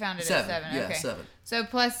 7? You found it 7. at 7. Yeah, okay. 7. So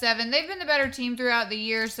 +7. They've been the better team throughout the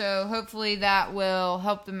year, so hopefully that will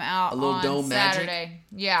help them out A little on dome Saturday. magic.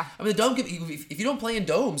 Yeah. I mean, the dome, if you don't play in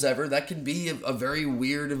domes ever, that can be a very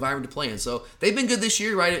weird environment to play in. So they've been good this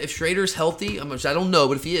year, right? If Schrader's healthy, which I don't know,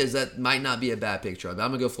 but if he is, that might not be a bad picture. But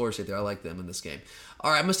I'm going to go Florida State there. I like them in this game.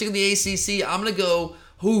 All right, I'm going to stick with the ACC. I'm going to go,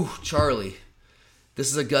 Charlie.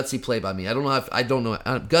 This is a gutsy play by me. I don't know.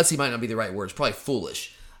 Gutsy might not be the right word. It's probably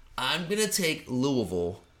foolish. I'm going to take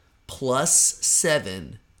Louisville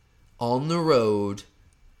 +7 on the road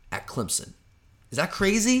at Clemson. Is that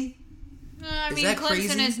crazy? I mean,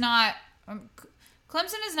 Clemson is not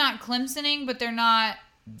Clemsoning, but they're not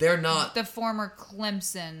the former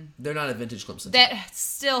Clemson. They're not a vintage Clemson. That's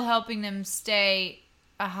still helping them stay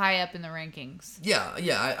high up in the rankings. Yeah,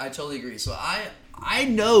 I totally agree. So I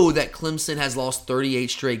know that Clemson has lost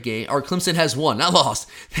 38 straight games, or Clemson has won, not lost.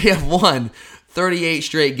 They have won 38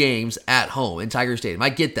 straight games at home in Tiger Stadium. I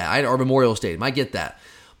get that. Or Memorial Stadium. I get that.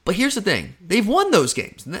 But here's the thing. They've won those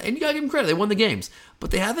games. And you got to give them credit. They won the games.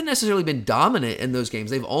 But they haven't necessarily been dominant in those games.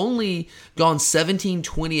 They've only gone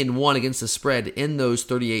 17-20-1 against the spread in those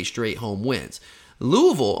 38 straight home wins.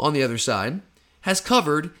 Louisville, on the other side, has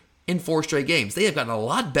covered in 4 straight games. They have gotten a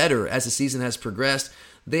lot better as the season has progressed.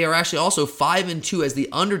 They are actually also 5-2 as the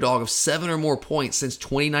underdog of 7 or more points since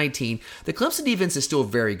 2019. The Clemson defense is still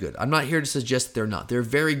very good. I'm not here to suggest that they're not. They're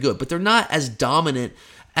very good, but they're not as dominant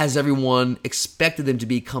as everyone expected them to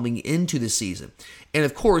be coming into the season. And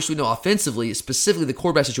of course, we know offensively, specifically the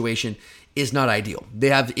quarterback situation is not ideal. They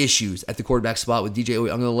have issues at the quarterback spot with DJ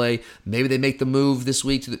Uiagalelei. Maybe they make the move this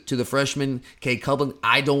week to the freshman, Cade Klubnik.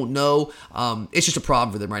 I don't know. It's just a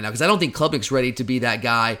problem for them right now because I don't think Klubnik's ready to be that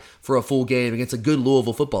guy for a full game against a good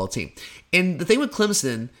Louisville football team. And the thing with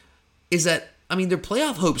Clemson is that, I mean, their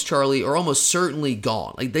playoff hopes, Charlie, are almost certainly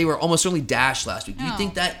gone. Like, they were almost certainly dashed last week. Do you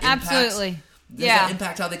think that impacts? Absolutely. Does that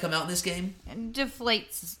impact how they come out in this game? It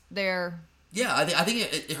deflates their... Yeah, I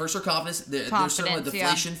think it hurts their confidence. There's certainly a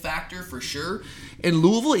deflation factor for sure. And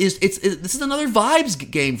Louisville this is another vibes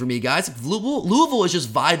game for me, guys. Louisville is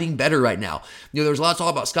just vibing better right now. You know, there's a lot of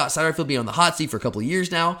talk about Scott Satterfield being on the hot seat for a couple of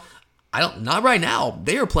years now. Not right now.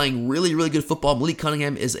 They are playing really, really good football. Malik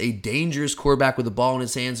Cunningham is a dangerous quarterback with the ball in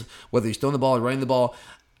his hands, whether he's throwing the ball or running the ball.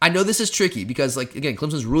 I know this is tricky because, like, again,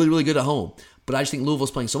 Clemson's really, really good at home. But I just think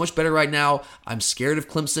Louisville's playing so much better right now. I'm scared of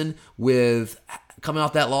Clemson with coming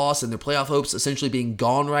off that loss and their playoff hopes essentially being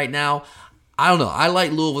gone right now. I don't know. I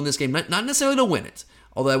like Louisville in this game, not necessarily to win it.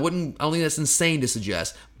 Although I don't think that's insane to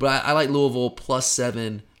suggest. But I like Louisville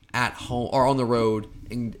 +7 at home or on the road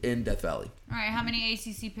in Death Valley. All right, how many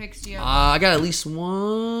ACC picks do you have? I got at least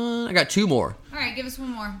one. I got 2 more. All right, give us one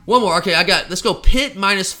more. One more. Okay, let's go Pitt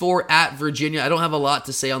 -4 at Virginia. I don't have a lot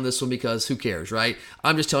to say on this one because who cares, right?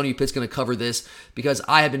 I'm just telling you Pitt's going to cover this because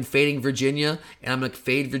I have been fading Virginia, and I'm going to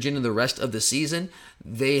fade Virginia the rest of the season.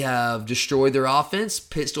 They have destroyed their offense.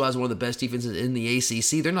 Pitt still has one of the best defenses in the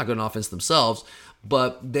ACC. They're not good on offense themselves,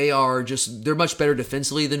 but they're much better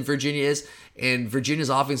defensively than Virginia is. And Virginia's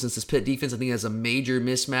offense against this Pitt defense, I think, has a major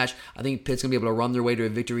mismatch. I think Pitt's going to be able to run their way to a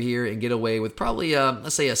victory here and get away with probably,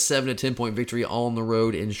 let's say, a 7 to 10 point victory on the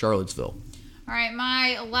road in Charlottesville. All right,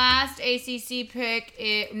 my last ACC pick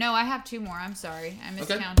I have 2 more. I'm sorry. I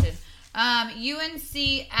miscounted. Okay.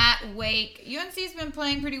 UNC at Wake. UNC's been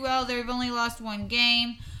playing pretty well. They've only lost 1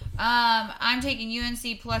 game. I'm taking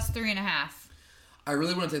UNC +3.5. I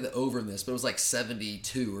really want to take the over in this, but it was like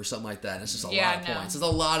 72 or something like that. And it's just a lot of points. It's a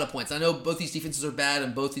lot of points. I know both these defenses are bad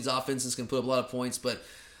and both these offenses can put up a lot of points, but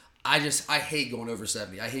I hate going over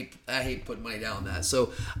 70. I hate putting money down on that.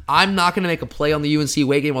 So I'm not going to make a play on the UNC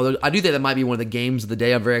Wake game, although I do think that might be one of the games of the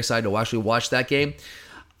day. I'm very excited to actually watch that game.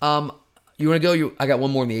 You want to go? I got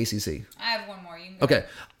one more in the ACC. I have one more. You can go.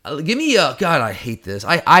 Okay. Give me God, I hate this.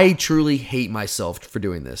 I truly hate myself for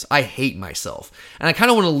doing this. I hate myself. And I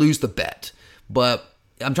kind of want to lose the bet. But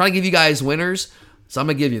I'm trying to give you guys winners, so I'm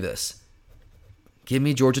going to give you this. Give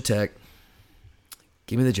me Georgia Tech.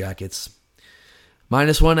 Give me the Jackets.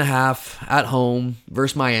 -1.5 at home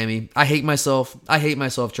versus Miami. I hate myself,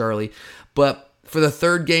 Charlie. But for the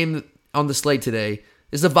third game on the slate today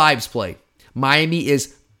is the vibes play. Miami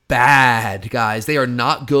is bad, guys. They are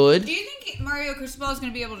not good. Do you think Mario Cristobal is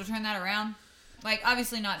going to be able to turn that around? Like,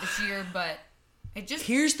 obviously not this year, but...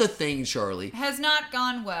 Here's the thing, Charlie. Has not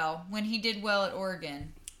gone well when he did well at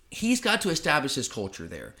Oregon. He's got to establish his culture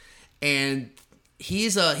there. And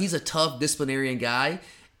he's a tough disciplinarian guy.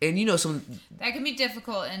 And you know that can be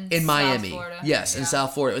difficult in Miami. South Florida. Yes, in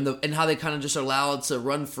South Florida. And how they kind of just are allowed to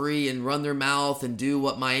run free and run their mouth and do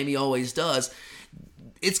what Miami always does.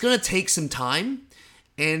 It's going to take some time.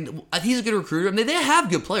 And he's a good recruiter. I mean, they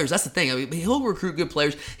have good players. That's the thing. I mean, he'll recruit good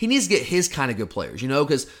players. He needs to get his kind of good players,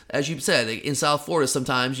 because as you said, in South Florida,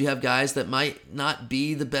 sometimes you have guys that might not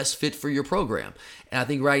be the best fit for your program. And I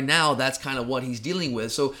think right now that's kind of what he's dealing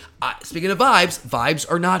with. So speaking of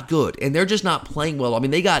vibes are not good. And they're just not playing well. I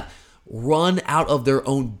mean, they got run out of their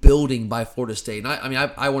own building by Florida State. And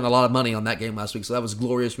I won a lot of money on that game last week, so that was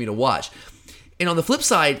glorious for me to watch. And on the flip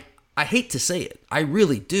side, I hate to say it. I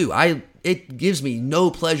really do. It gives me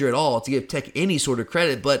no pleasure at all to give Tech any sort of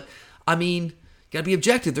credit, but I mean, gotta be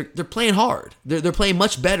objective. They're playing hard. They're playing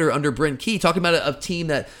much better under Brent Key. Talking about a team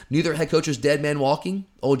that knew their head coach was dead man walking,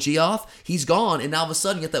 old Geoff. He's gone, and now all of a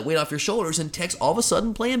sudden you get that weight off your shoulders, and Tech's all of a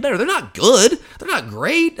sudden playing better. They're not good. They're not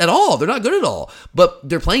great at all. They're not good at all, but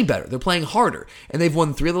they're playing better. They're playing harder, and they've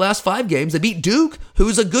won 3 of the last 5 games. They beat Duke,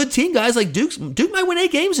 who's a good team, guys. Like Duke might win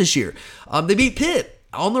 8 games this year. They beat Pitt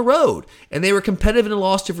on the road, and they were competitive in a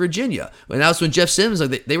loss to Virginia. And that was when Jeff Sims,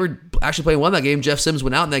 they were actually playing one that game. Jeff Sims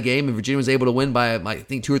went out in that game, and Virginia was able to win by, I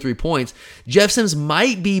think, 2 or 3 points. Jeff Sims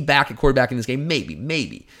might be back at quarterback in this game,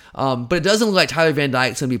 maybe. But it doesn't look like Tyler Van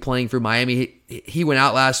Dyke's going to be playing for Miami. He went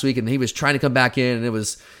out last week, and he was trying to come back in, and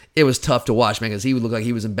it was tough to watch, man, because he would look like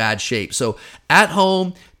he was in bad shape. So at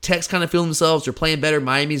home, Tech's kind of feeling themselves. They're playing better.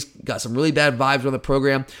 Miami's got some really bad vibes on the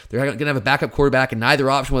program. They're going to have a backup quarterback, and neither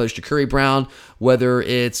option, whether it's Ja'Kurry Brown, whether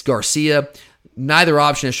it's Garcia, neither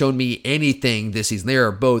option has shown me anything this season. They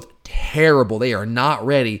are both terrible. They are not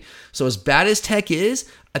ready. So as bad as Tech is,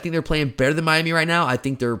 I think they're playing better than Miami right now. I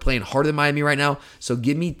think they're playing harder than Miami right now. So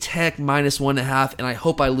give me Tech -1.5, and I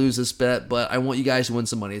hope I lose this bet, but I want you guys to win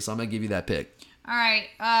some money, so I'm going to give you that pick. All right,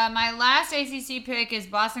 my last ACC pick is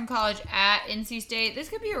Boston College at NC State. This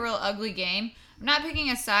could be a real ugly game. I'm not picking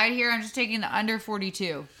a side here. I'm just taking the under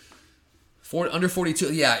 42. Under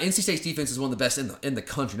 42, yeah. NC State's defense is one of the best in the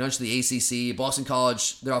country, not just the ACC. Boston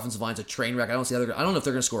College, their offensive line's a train wreck. I don't know if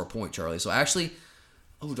they're going to score a point, Charlie. So actually,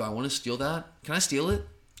 do I want to steal that? Can I steal it?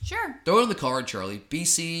 Sure. Throw it on the card, Charlie.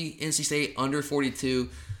 BC, NC State, under 42.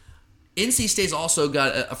 NC State's also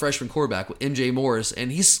got a freshman quarterback with MJ Morris,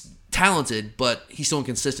 and he's talented, but he's still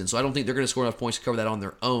inconsistent. So I don't think they're going to score enough points to cover that on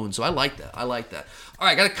their own. So I like that. All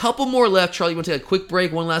right, got a couple more left. Charlie, you want to take a quick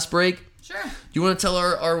break, one last break? Sure. Do you want to tell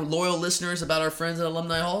our loyal listeners about our friends at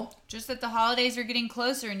Alumni Hall? Just that the holidays are getting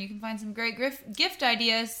closer, and you can find some great gift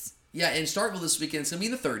ideas. Yeah, in Starkville this weekend, it's going to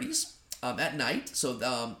be in the 30s. At night,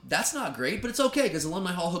 so that's not great, but it's okay because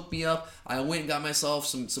Alumni Hall hooked me up. I went and got myself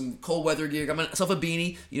some cold weather gear, got myself a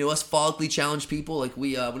beanie. Us follically challenged people, like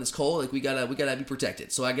we when it's cold, like we gotta be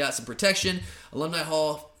protected. So I got some protection. Alumni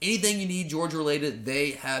Hall, anything you need Georgia related,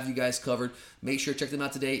 they have you guys covered. Make sure to check them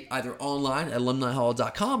out today, either online at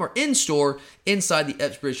alumnihall.com or in store inside the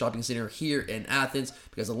Epps Bridge Shopping Center here in Athens,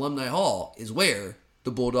 because Alumni Hall is where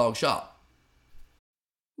the Bulldogs shop.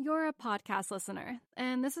 You're a podcast listener,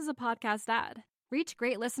 and this is a podcast ad. Reach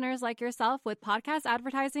great listeners like yourself with podcast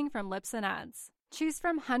advertising from Libsyn Ads. Choose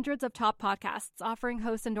from hundreds of top podcasts offering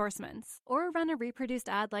host endorsements, or run a reproduced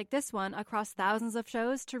ad like this one across thousands of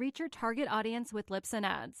shows to reach your target audience with Libsyn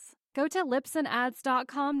Ads. Go to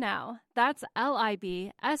libsynads.com now. That's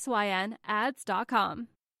LIBSYN ads.com.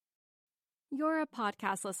 You're a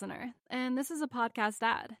podcast listener, and this is a podcast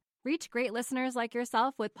ad. Reach great listeners like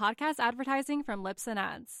yourself with podcast advertising from Libsyn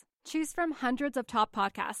Ads. Choose from hundreds of top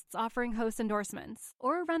podcasts offering host endorsements,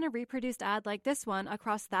 or run a reproduced ad like this one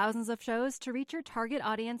across thousands of shows to reach your target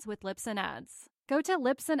audience with Libsyn Ads. Go to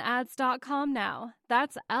libsynads.com now.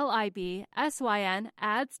 That's LIBSYN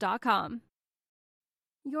ads.com.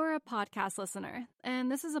 You're a podcast listener,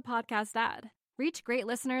 and this is a podcast ad. Reach great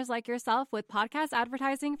listeners like yourself with podcast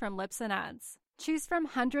advertising from Libsyn Ads. Choose from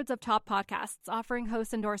hundreds of top podcasts offering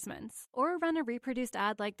host endorsements, or run a reproduced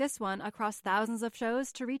ad like this one across thousands of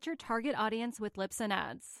shows to reach your target audience with Libsyn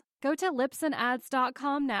Ads. Go to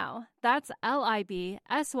libsynads.com now. That's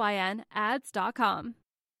LIBSYN ads.com.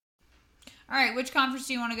 All right, which conference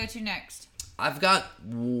do you want to go to next? I have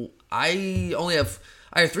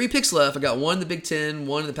 3 picks left. I got one in the Big Ten,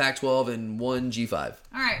 one in the Pac-12, and one G5.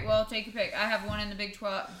 All right, well, take a pick. I have one in the Big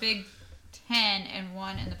 10 and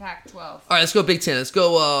one in the Pac-12. All right, let's go Big Ten. Let's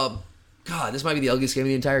go. God, this might be the ugliest game of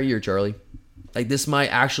the entire year, Charlie. Like, this might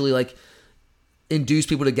actually induce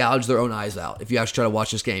people to gouge their own eyes out if you actually try to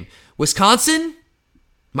watch this game. Wisconsin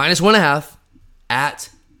 -1.5 at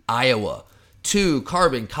Iowa. 2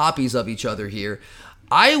 carbon copies of each other here.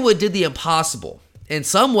 Iowa did the impossible. In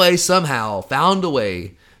some way, somehow, found a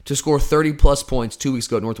way to score 30-plus points 2 weeks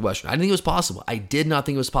ago at Northwestern. I didn't think it was possible. I did not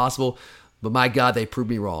think it was possible, but my God, they proved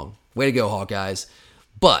me wrong. Way to go, Hawkeyes.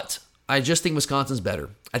 But I just think Wisconsin's better.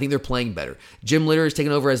 I think they're playing better. Jim Leonhard is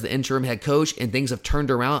taking over as the interim head coach, and things have turned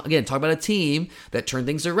around. Again, talk about a team that turned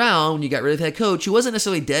things around when you got rid of the head coach, who wasn't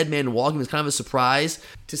necessarily dead man walking. It was kind of a surprise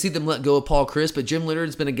to see them let go of Paul Chryst, but Jim Leonhard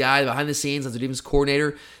has been a guy behind the scenes as the defense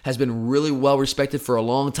coordinator, has been really well respected for a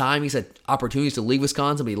long time. He's had opportunities to leave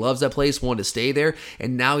Wisconsin, but he loves that place, wanted to stay there,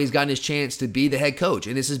 and now he's gotten his chance to be the head coach.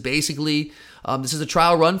 And this is basically... this is a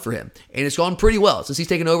trial run for him, and it's gone pretty well. Since he's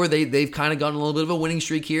taken over, they've kind of gone a little bit of a winning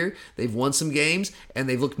streak here. They've won some games, and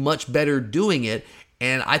they've looked much better doing it,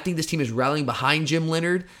 and I think this team is rallying behind Jim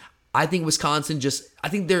Leonhard. I think Wisconsin I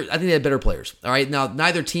think they have better players. All right, now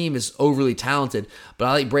neither team is overly talented, but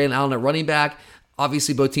I like Brandon Allen at running back.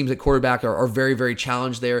 Obviously, both teams at quarterback are very, very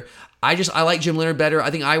challenged there. I like Jim Leonhard better.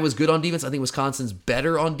 I think Iowa's good on defense. I think Wisconsin's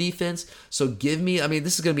better on defense. So give me,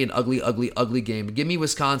 this is going to be an ugly, ugly, ugly game. But give me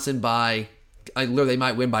Wisconsin by... they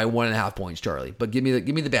might win by 1.5 points, Charlie. But give me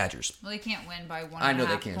the Badgers. Well, they can't win by 1.5 points. I know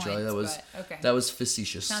they can't, Charlie. That was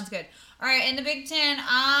facetious. Sounds good. All right, in the Big Ten,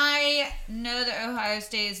 I know that Ohio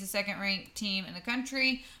State is the second-ranked team in the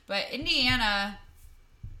country, but Indiana,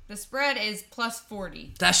 the spread is plus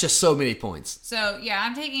 40. That's just so many points. So, yeah,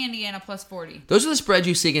 I'm taking Indiana plus 40. Those are the spreads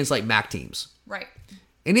you see against, like, MAC teams. Right.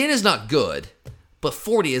 Indiana's not good, but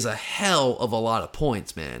 40 is a hell of a lot of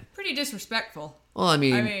points, man. Pretty disrespectful. Well, I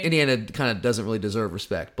mean Indiana kind of doesn't really deserve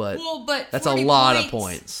respect, but that's a 40 lot points. of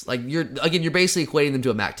points. Like, you're basically equating them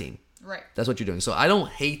to a MAC team. Right. That's what you're doing. So I don't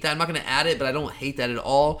hate that. I'm not going to add it, but I don't hate that at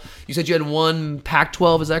all. You said you had one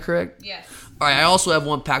Pac-12, is that correct? Yes. All right, I also have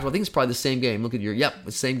one Pac-12. I think it's probably the same game. Look at it's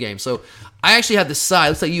the same game. So I actually have the side.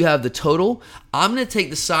 Looks like you have the total. I'm going to take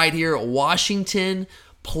the side here, Washington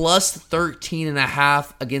plus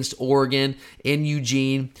 13.5 against Oregon in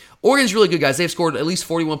Eugene. Oregon's really good, guys. They've scored at least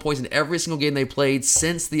 41 points in every single game they played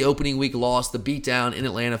since the opening week loss, the beatdown in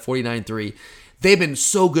Atlanta, 49-3. They've been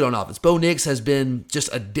so good on offense. Bo Nix has been just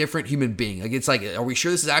a different human being. Like, it's like, are we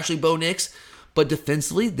sure this is actually Bo Nix? But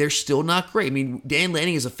defensively, they're still not great. I mean, Dan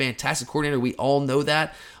Lanning is a fantastic coordinator. We all know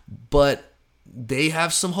that. But they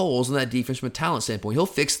have some holes in that defense from a talent standpoint. He'll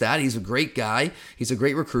fix that. He's a great guy. He's a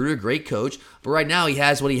great recruiter, a great coach. But right now, he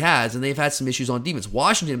has what he has, and they've had some issues on defense.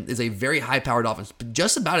 Washington is a very high-powered offense, but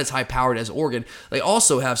just about as high-powered as Oregon. They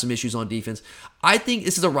also have some issues on defense. I think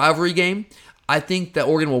this is a rivalry game. I think that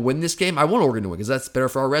Oregon will win this game. I want Oregon to win because that's better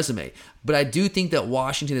for our resume. But I do think that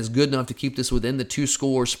Washington is good enough to keep this within the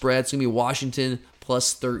 2-score spread. It's going to be Washington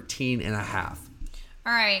plus 13.5.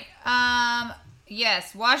 All right.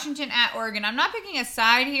 Yes, Washington at Oregon. I'm not picking a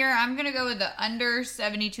side here. I'm going to go with the under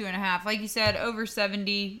 72.5. Like you said, over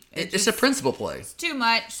 70. It's a principal play. It's too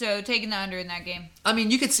much, so taking the under in that game. I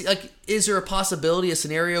mean, you could see, like, is there a possibility, a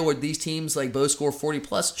scenario where these teams, like, both score 40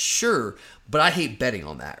 plus? Sure, but I hate betting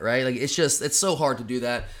on that, right? Like, it's so hard to do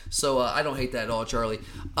that. So I don't hate that at all, Charlie.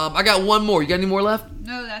 I got one more. You got any more left?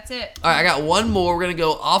 No, that's it. All right, I got one more. We're going to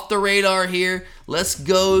go off the radar here. Let's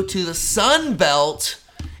go to the Sun Belt.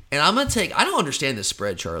 And I'm going to take... I don't understand this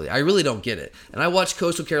spread, Charlie. I really don't get it. And I watched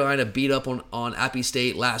Coastal Carolina beat up on Appy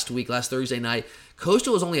State last Thursday night.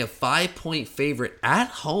 Coastal was only a 5-point favorite at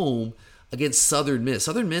home against Southern Miss.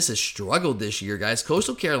 Southern Miss has struggled this year, guys.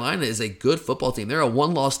 Coastal Carolina is a good football team. They're a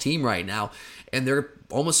one-loss team right now. And they're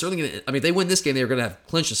almost certainly going to... I mean, if they win this game, they're going to have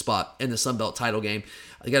clinched a spot in the Sun Belt title game.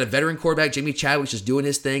 They got a veteran quarterback, Jamie Chadwick, just doing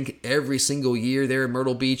his thing every single year there in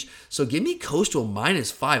Myrtle Beach. So give me Coastal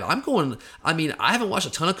 -5. I'm going... I mean, I haven't watched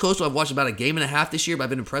a ton of Coastal. I've watched about a game and a half this year, but I've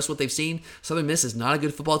been impressed with what they've seen. Southern Miss is not a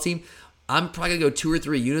good football team. I'm probably going to go 2 or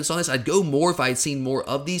 3 units on this. I'd go more if I had seen more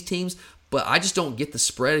of these teams, but I just don't get the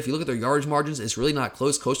spread. If you look at their yardage margins, it's really not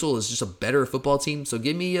close. Coastal is just a better football team. So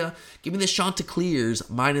give me the Chanticleers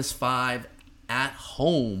 -5 at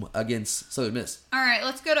home against Southern Miss. All right,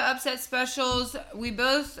 let's go to upset specials. We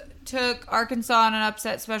both took Arkansas on an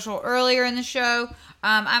upset special earlier in the show.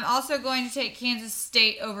 I'm also going to take Kansas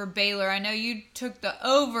State over Baylor. I know you took the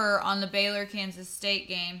over on the Baylor-Kansas State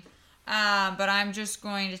game, but I'm just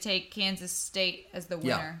going to take Kansas State as the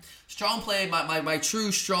winner. Yeah. Strong play. My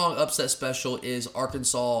true strong upset special is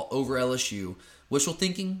Arkansas over LSU. Wishful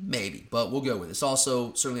thinking? Maybe, but we'll go with it. It's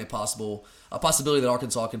also certainly a possibility that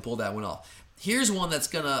Arkansas can pull that one off. Here's one that's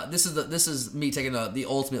gonna. This is me taking the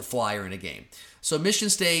ultimate flyer in a game. So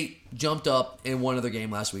Michigan State jumped up and won another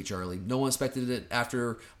game last week, Charlie. No one expected it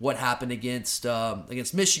after what happened against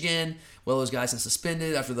Michigan. Well, those guys been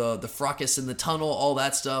suspended after the fracas in the tunnel, all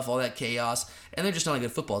that stuff, all that chaos, and they're just not a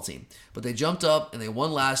good football team. But they jumped up and they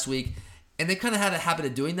won last week. And they kind of had a habit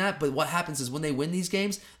of doing that, but what happens is when they win these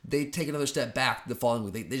games, they take another step back the following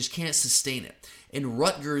week. They just can't sustain it. And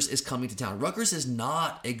Rutgers is coming to town. Rutgers is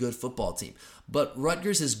not a good football team, but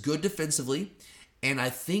Rutgers is good defensively, and I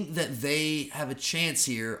think that they have a chance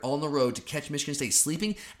here on the road to catch Michigan State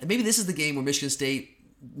sleeping. And maybe this is the game where Michigan State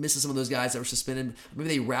missing some of those guys that were suspended. Maybe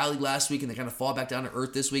they rallied last week and they kind of fall back down to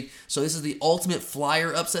earth this week. So this is the ultimate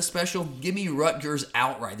flyer upset special. Give me Rutgers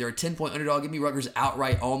outright. They're a 10-point underdog. Give me Rutgers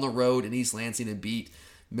outright on the road in East Lansing and beat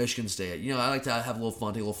Michigan State. I like to have a little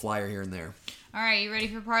fun, take a little flyer here and there. All right, you ready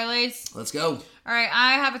for parlays? Let's go. All right,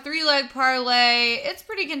 I have a 3-leg parlay. It's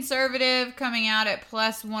pretty conservative, coming out at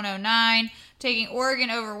plus 109, taking Oregon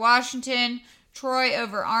over Washington, Troy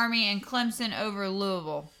over Army, and Clemson over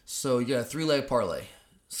Louisville. So you got a 3-leg parlay.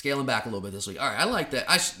 Scaling back a little bit this week. All right, I like that.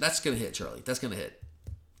 That's going to hit, Charlie. That's going to hit.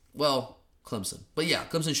 Well, Clemson. But yeah,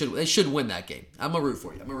 Clemson should win that game. I'm going to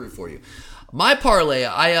root for you. My parlay,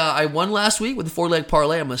 I won last week with the 4-leg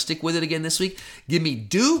parlay. I'm going to stick with it again this week. Give me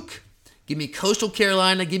Duke. Give me Coastal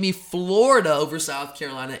Carolina. Give me Florida over South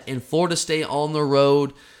Carolina. And Florida State on the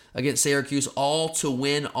road against Syracuse. All to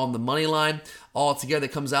win on the money line. All together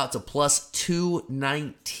comes out to plus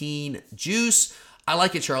 219 juice. I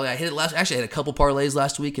like it, Charlie. I hit it actually, I had a couple parlays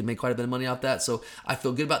last week and made quite a bit of money off that. So I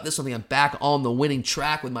feel good about this. I think I'm back on the winning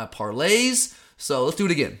track with my parlays. So let's do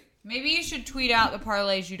it again. Maybe you should tweet out the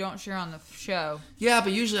parlays you don't share on the show. Yeah,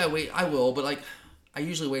 but usually I wait. I will, but I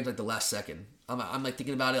usually wait the last second. I'm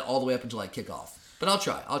thinking about it all the way up until I kick off. But I'll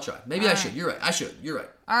try. Maybe I should. You're right. I should. You're right.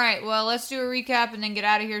 All right. Well, let's do a recap and then get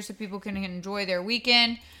out of here so people can enjoy their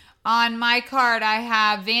weekend. On my card, I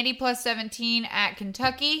have Vandy plus 17 at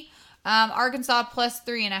Kentucky. Arkansas plus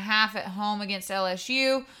 3.5 at home against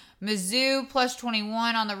LSU. Mizzou plus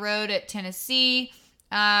 21 on the road at Tennessee.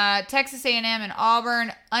 Texas A&M and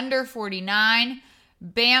Auburn under 49.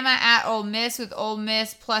 Bama at Ole Miss with Ole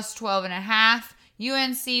Miss plus 12.5.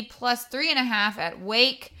 UNC plus 3.5 at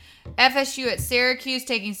Wake. FSU at Syracuse,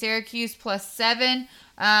 taking Syracuse plus 7.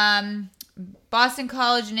 Boston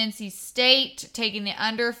College and NC State taking the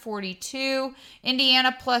under 42.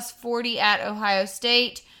 Indiana plus 40 at Ohio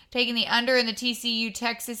State. Taking the under in the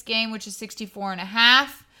TCU-Texas game, which is 64.5.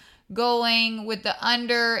 Going with the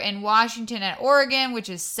under in Washington at Oregon, which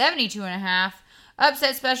is 72.5.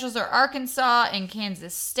 Upset specials are Arkansas and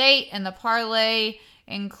Kansas State. And the parlay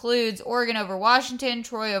includes Oregon over Washington,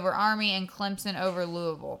 Troy over Army, and Clemson over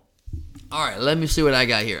Louisville. All right, let me see what I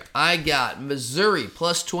got here. I got Missouri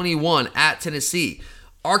plus 21 at Tennessee.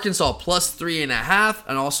 Arkansas plus 3.5.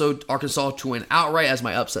 And also Arkansas to win outright as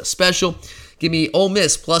my upset special. Give me Ole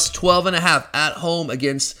Miss plus 12.5 at home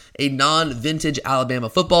against a non-vintage Alabama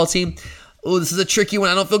football team. Oh, this is a tricky one.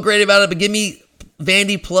 I don't feel great about it, but give me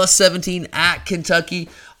Vandy plus 17 at Kentucky.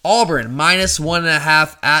 Auburn minus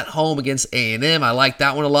 1.5 at home against A&M. I like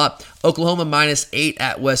that one a lot. Oklahoma minus 8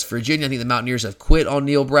 at West Virginia. I think the Mountaineers have quit on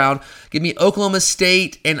Neil Brown. Give me Oklahoma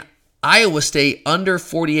State and Iowa State under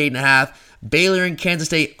 48.5. Baylor and Kansas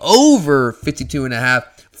State over 52.5.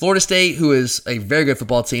 Florida State, who is a very good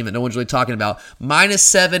football team that no one's really talking about, minus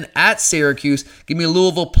 7 at Syracuse. Give me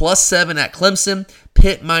Louisville plus 7 at Clemson.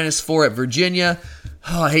 Pitt minus 4 at Virginia.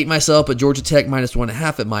 Oh, I hate myself, but Georgia Tech minus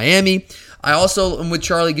 1.5 at Miami. I also am with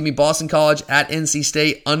Charlie. Give me Boston College at NC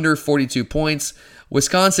State under 42 points.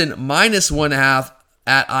 Wisconsin minus 1.5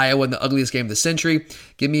 at Iowa in the ugliest game of the century.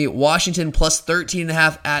 Give me Washington plus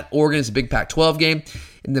 13.5 at Oregon. It's a big Pac-12 game.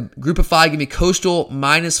 In the group of 5, give me Coastal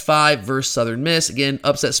minus 5 versus Southern Miss. Again,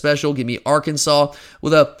 upset special. Give me Arkansas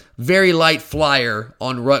with a very light flyer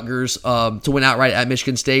on Rutgers to win outright at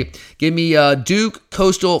Michigan State. Give me Duke,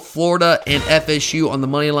 Coastal, Florida, and FSU on the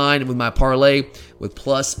money line with my parlay with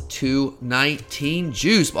plus 219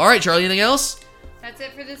 juice. All right, Charlie, anything else? That's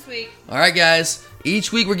it for this week. All right, guys.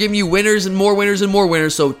 Each week we're giving you winners and more winners and more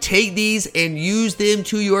winners. So take these and use them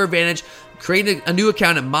to your advantage. Create a new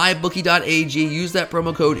account at mybookie.ag. Use that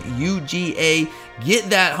promo code UGA. Get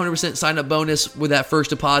that 100% sign-up bonus with that first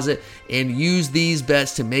deposit. And use these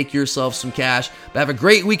bets to make yourself some cash. But have a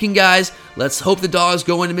great weekend, guys. Let's hope the Dogs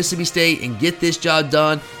go into Mississippi State and get this job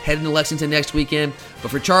done. Heading to Lexington next weekend. But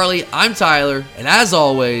for Charlie, I'm Tyler. And as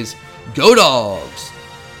always, go Dogs!